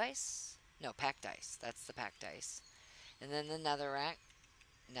is blue ice? No, packed ice. That's the packed ice. And then the netherrack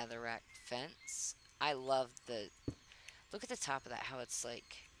fence. I love the, look at the top of that, how it's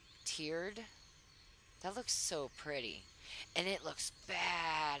like tiered. That looks so pretty. And it looks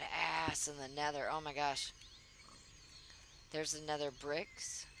badass in the nether. Oh my gosh. There's the nether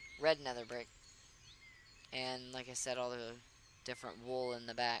bricks. Red nether brick. And like I said, all the different wool in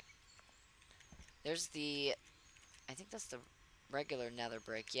the back. There's the, I think that's the regular nether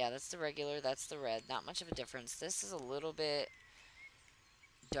brick. Yeah, that's the regular, that's the red. Not much of a difference. This is a little bit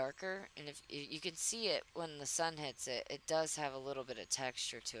darker, and if you can see it when the sun hits it, it does have a little bit of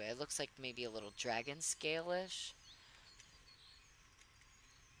texture to it. It looks like maybe a little dragon scale-ish.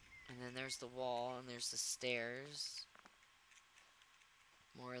 And then there's the wall, and there's the stairs.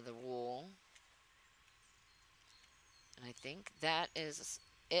 More of the wool. And I think that is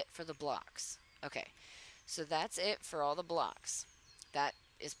it for the blocks. Okay, so that's it for all the blocks. That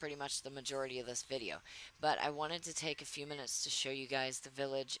is pretty much the majority of this video. But I wanted to take a few minutes to show you guys the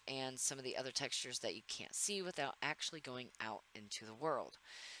village and some of the other textures that you can't see without actually going out into the world.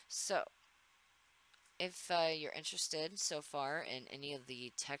 So, if you're interested so far in any of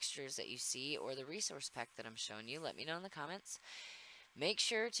the textures that you see or the resource pack that I'm showing you, let me know in the comments. Make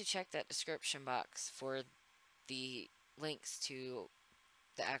sure to check that description box for the links to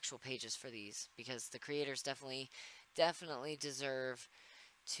the actual pages for these, because the creators definitely deserve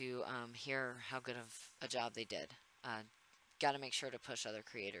to hear how good of a job they did. Got to make sure to push other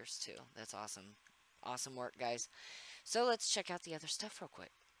creators too. That's awesome. Awesome work, guys. So let's check out the other stuff real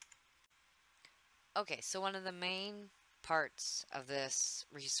quick. Okay, so one of the main parts of this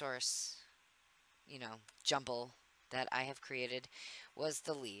resource, jumble that I have created was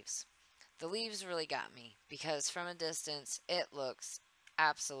the leaves. The leaves really got me because from a distance it looks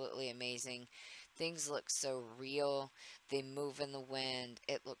absolutely amazing. Things look so real. They move in the wind.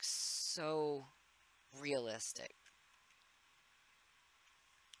 It looks so realistic.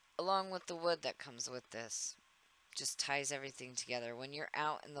 Along with the wood that comes with this, just ties everything together. When you're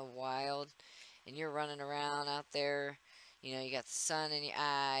out in the wild and you're running around out there, you know, you got the sun in your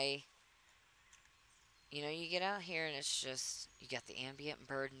eye. You know, you get out here and it's just, you got the ambient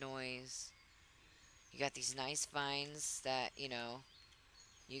bird noise. You got these nice vines that, you know,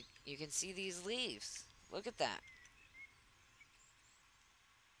 you can see these leaves. Look at that.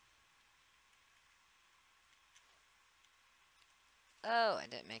 Oh, I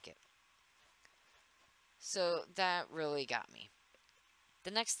didn't make it. So that really got me.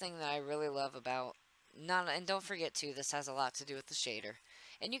 The next thing that I really love about, and don't forget too, this has a lot to do with the shader.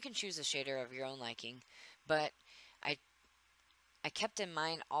 And you can choose a shader of your own liking, but I I kept in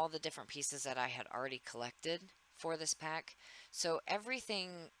mind all the different pieces that I had already collected for this pack. So everything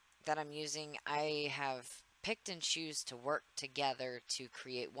that I'm using, I have picked and choose to work together to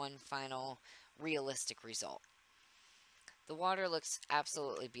create one final realistic result. The water looks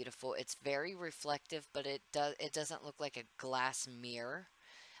absolutely beautiful. It's very reflective, but it doesn't look like a glass mirror,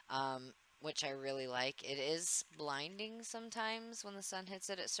 which I really like. It is blinding sometimes when the sun hits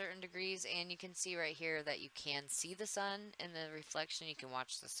it at certain degrees, and you can see right here that you can see the sun in the reflection. You can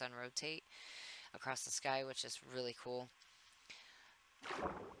watch the sun rotate across the sky, which is really cool.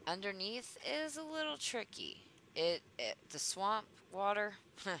 Underneath is a little tricky. The swamp water,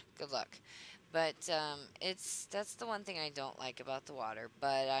 good luck. But that's the one thing I don't like about the water,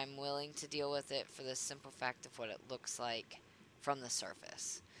 but I'm willing to deal with it for the simple fact of what it looks like from the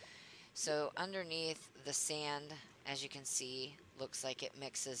surface. So underneath the sand, as you can see, looks like it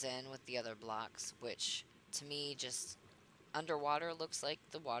mixes in with the other blocks, which to me just underwater looks like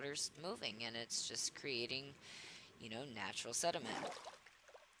the water's moving and it's just creating, you know, natural sediment.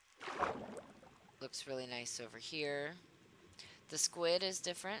 Looks really nice over here. The squid is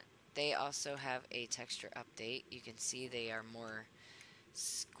different. They also have a texture update. You can see they are more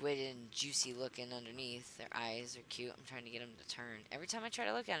squid and juicy looking underneath. Their eyes are cute. I'm trying to get them to turn. Every time I try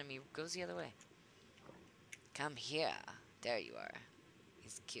to look at him, he goes the other way. Come here. There you are.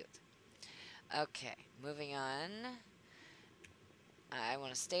 He's cute. Okay, moving on. I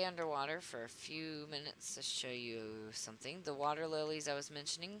want to stay underwater for a few minutes to show you something. The water lilies I was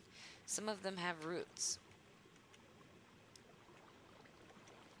mentioning, some of them have roots,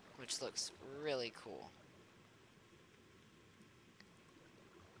 which looks really cool.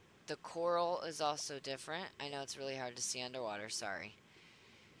 The coral is also different. I know it's really hard to see underwater, sorry.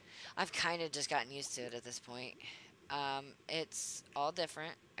 I've kind of just gotten used to it at this point. It's all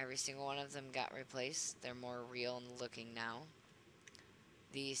different. Every single one of them got replaced. They're more real looking now.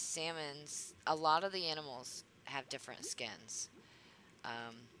 The salmons, a lot of the animals have different skins.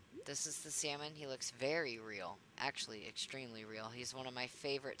 This is the salmon. He looks very real. Actually, extremely real. He's one of my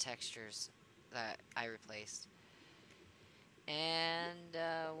favorite textures that I replaced. And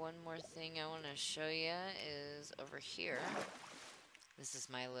one more thing I want to show you is over here. This is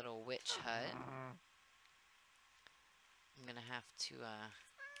my little witch hut. I'm going to have to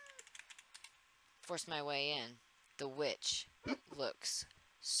force my way in. The witch looks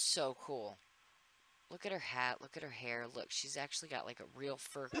so cool. Look at her hat. Look at her hair. Look, she's actually got like a real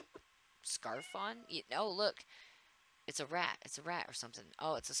fur scarf on. Oh, look. It's a rat. It's a rat or something.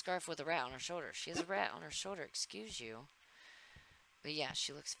 Oh, it's a scarf with a rat on her shoulder. She has a rat on her shoulder. Excuse you. But yeah,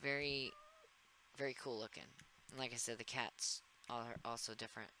 she looks very, very cool looking. And like I said, the cats are also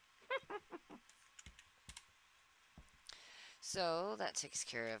different. So that takes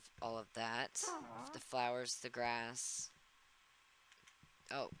care of all of that. The flowers, the grass.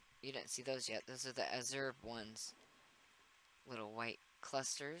 Oh, you didn't see those yet. Those are the azure ones. Little white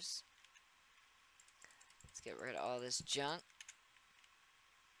clusters. Let's get rid of all this junk.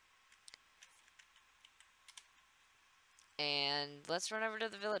 And let's run over to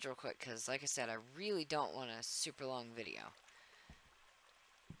the village real quick, because like I said, I really don't want a super long video.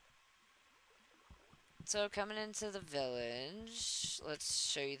 So coming into the village, let's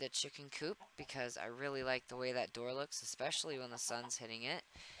show you the chicken coop, because I really like the way that door looks, especially when the sun's hitting it.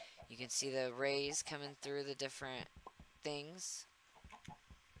 You can see the rays coming through the different things.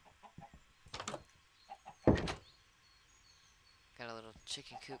 Got a little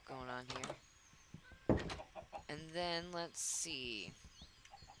chicken coop going on here. And then let's see.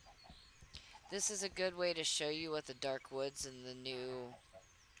 This is a good way to show you what the dark woods and the new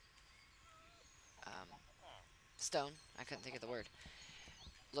stone, I couldn't think of the word,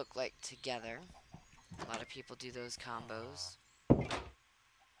 look like together. A lot of people do those combos.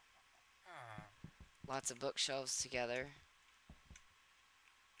 Lots of bookshelves together.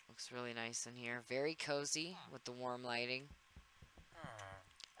 Looks really nice in here. Very cozy with the warm lighting.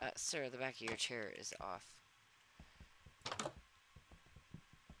 Sir, the back of your chair is off.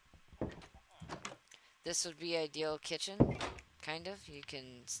 This would be ideal kitchen, kind of. You can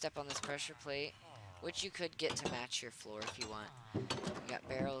step on this pressure plate, which you could get to match your floor if you want. You got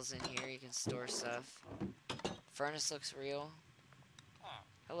barrels in here, you can store stuff. Furnace looks real.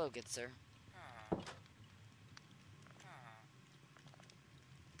 Hello, good sir.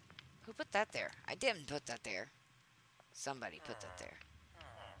 Who put that there? I didn't put that there. Somebody put that there.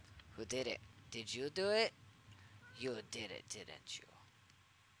 Who did it? Did you do it? You did it, didn't you?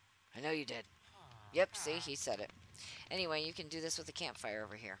 I know you did. Yep, see, he said it. Anyway, you can do this with a campfire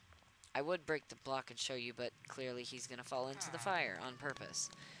over here. I would break the block and show you, but clearly he's going to fall into the fire on purpose.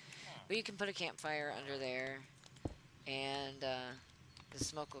 But you can put a campfire under there, and the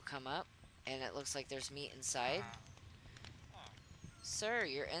smoke will come up, and it looks like there's meat inside. Sir,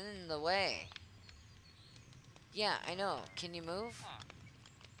 you're in the way. Yeah, I know. Can you move?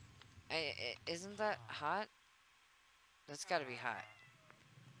 Isn't that hot? That's got to be hot.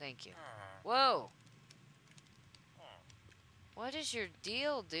 Thank you. Whoa! What is your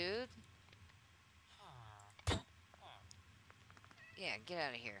deal, dude? Yeah, get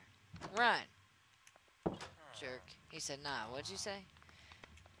out of here. Run! Jerk. He said, nah, what'd you say?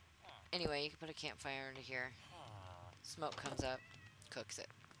 Anyway, you can put a campfire under here. Smoke comes up, cooks it.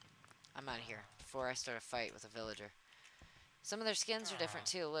 I'm out of here before I start a fight with a villager. Some of their skins are different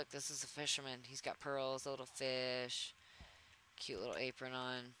too. Look, this is a fisherman. He's got pearls, a little fish, cute little apron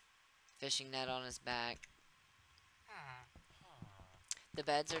on, fishing net on his back. The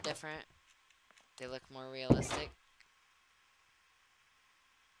beds are different. They look more realistic.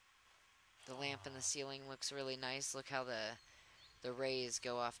 The lamp in the ceiling looks really nice. Look how the rays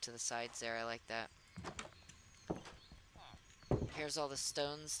go off to the sides there. I like that. Here's all the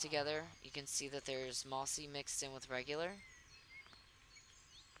stones together. You can see that there's mossy mixed in with regular.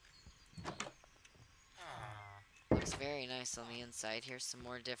 Looks very nice on the inside. Here's some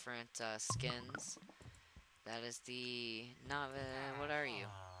more different skins. That is the what are you?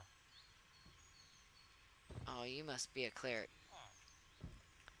 Oh, you must be a cleric.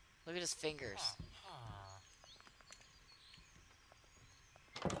 Look at his fingers.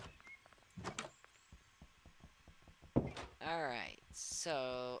 Alright,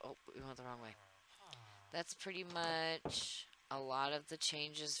 so... Oh, we went the wrong way. That's pretty much a lot of the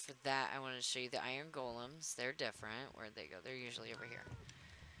changes for that. I wanted to show you the iron golems. They're different. Where'd they go? They're usually over here.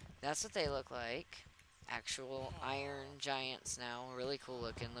 That's what they look like. Actual iron giants now. Really cool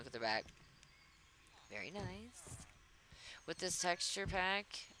looking. Look at their back. Very nice. With this texture pack,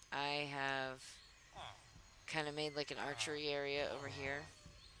 I have kind of made like an archery area over here.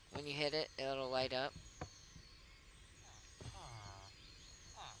 When you hit it, it'll light up.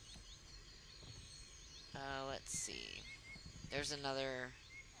 Let's see. There's another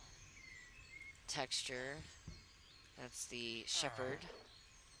texture. That's the shepherd.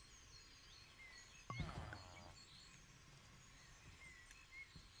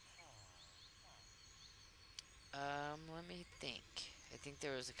 Let me think. I think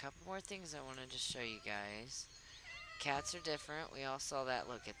there was a couple more things I wanted to show you guys. Cats are different. We all saw that.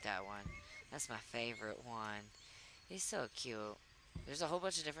 Look at that one. That's my favorite one. He's so cute. There's a whole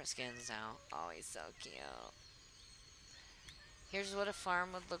bunch of different skins now. Oh, he's so cute. Here's what a farm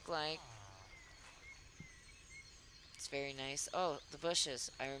would look like. It's very nice. Oh, the bushes.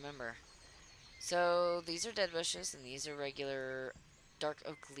 I remember. So, these are dead bushes, and these are regular dark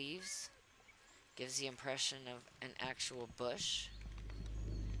oak leaves. Gives the impression of an actual bush.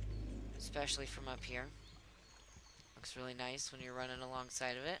 Especially from up here. Looks really nice when you're running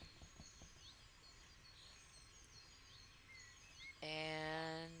alongside of it.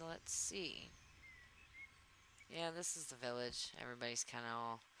 And let's see. Yeah, this is the village. Everybody's kind of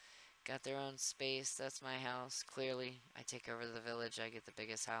all got their own space. That's my house. Clearly, I take over the village. I get the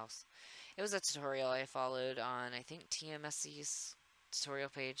biggest house. It was a tutorial I followed on, I think, TMSC's tutorial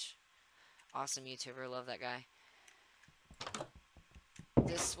page. Awesome YouTuber. Love that guy.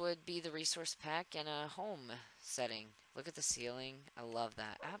 This would be the resource pack in a home setting. Look at the ceiling. I love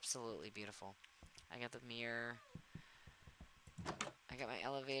that. Absolutely beautiful. I got the mirror. I got my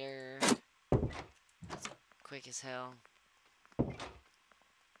elevator. It's quick as hell.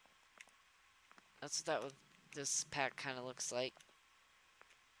 That's what this pack kind of looks like.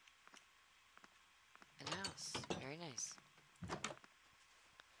 And house. Very nice.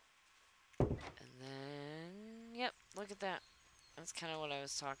 And then, yep, look at that. That's kind of what I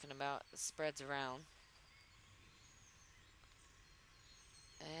was talking about. It spreads around.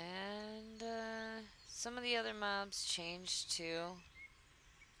 And, Some of the other mobs changed too.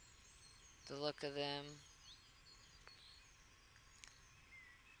 The look of them.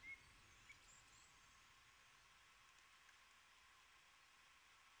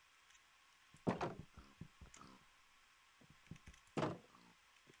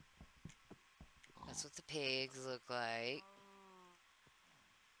 That's what the pigs look like.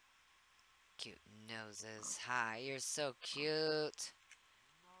 Cute noses. Hi, you're so cute.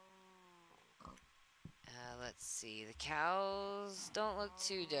 Let's see. The cows don't look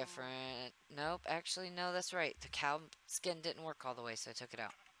too different. Nope, actually, no, that's right. The cow skin didn't work all the way, so I took it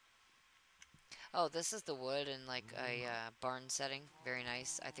out. Oh, this is the wood in like a barn setting. Very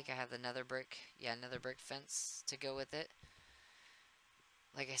nice. I think I have the nether brick. Yeah, nether brick fence to go with it.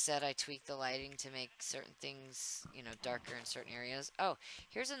 Like I said, I tweaked the lighting to make certain things, you know, darker in certain areas. Oh,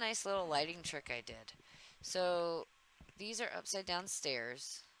 here's a nice little lighting trick I did. So, these are upside down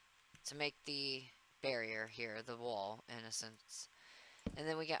stairs to make the barrier here, the wall, in a sense. And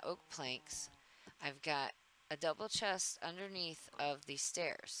then we got oak planks. I've got a double chest underneath of the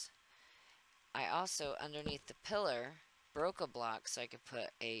stairs. I also, underneath the pillar, broke a block so I could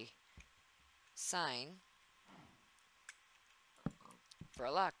put a sign for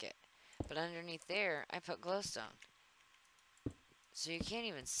a locket. But underneath there, I put glowstone. So you can't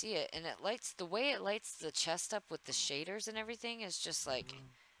even see it. And it lights, the way it lights the chest up with the shaders and everything is just like,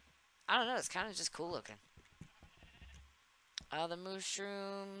 I don't know, it's kind of just cool looking. The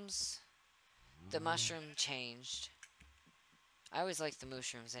mushrooms. The mushroom changed. I always liked the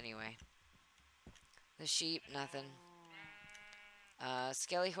mushrooms anyway. The sheep, nothing.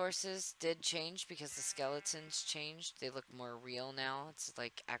 Skelly horses did change because the skeletons changed. They look more real now. It's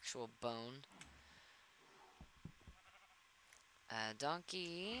like actual bone. A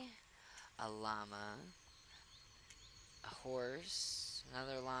donkey. A llama. A horse.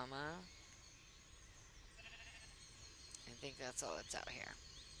 Another llama. I think that's all that's out here.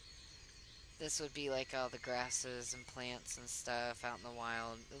 This would be like all the grasses and plants and stuff out in the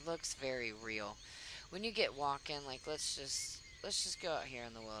wild. It looks very real. When you get walking, like let's just go out here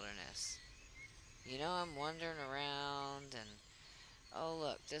in the wilderness. You know, I'm wandering around and oh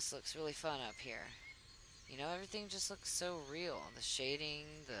look, this looks really fun up here. You know, everything just looks so real. The shading,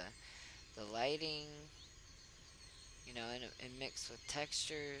 the lighting, you know, and mixed with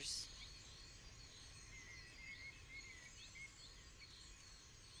textures.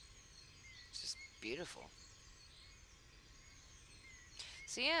 It's just beautiful.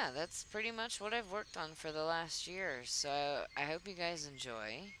 So yeah, that's pretty much what I've worked on for the last year. So I hope you guys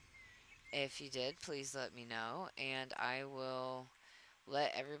enjoy. If you did, please let me know, and I will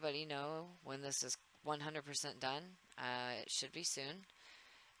let everybody know when this is 100% done. It should be soon.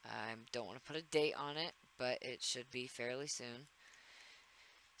 I don't want to put a date on it, but it should be fairly soon.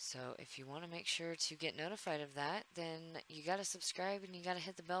 So if you want to make sure to get notified of that, then you got to subscribe and you got to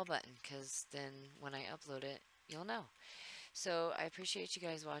hit the bell button, because then when I upload it, you'll know. So I appreciate you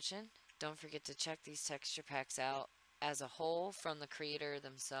guys watching. Don't forget to check these texture packs out as a whole from the creator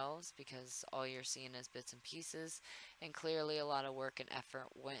themselves, because all you're seeing is bits and pieces, and clearly a lot of work and effort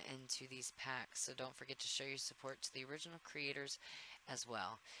went into these packs. So don't forget to show your support to the original creators as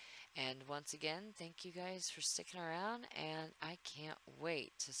well. And once again, thank you guys for sticking around, and I can't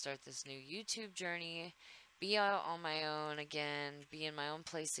wait to start this new YouTube journey, be out on my own again, be in my own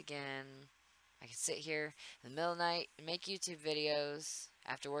place again. I can sit here in the middle of the night and make YouTube videos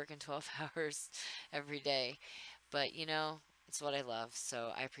after working 12 hours every day. But, you know, it's what I love.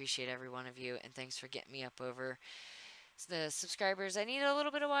 So I appreciate every one of you. And thanks for getting me up over the subscribers. I need a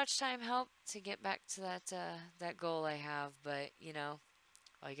little bit of watch time help to get back to that goal I have. But, you know,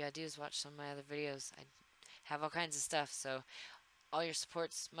 all you got to do is watch some of my other videos. I have all kinds of stuff. So all your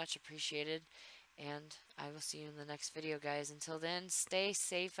support's much appreciated. And I will see you in the next video, guys. Until then, stay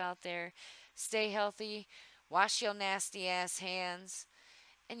safe out there. Stay healthy. Wash your nasty ass hands.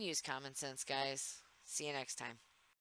 And use common sense, guys. See you next time.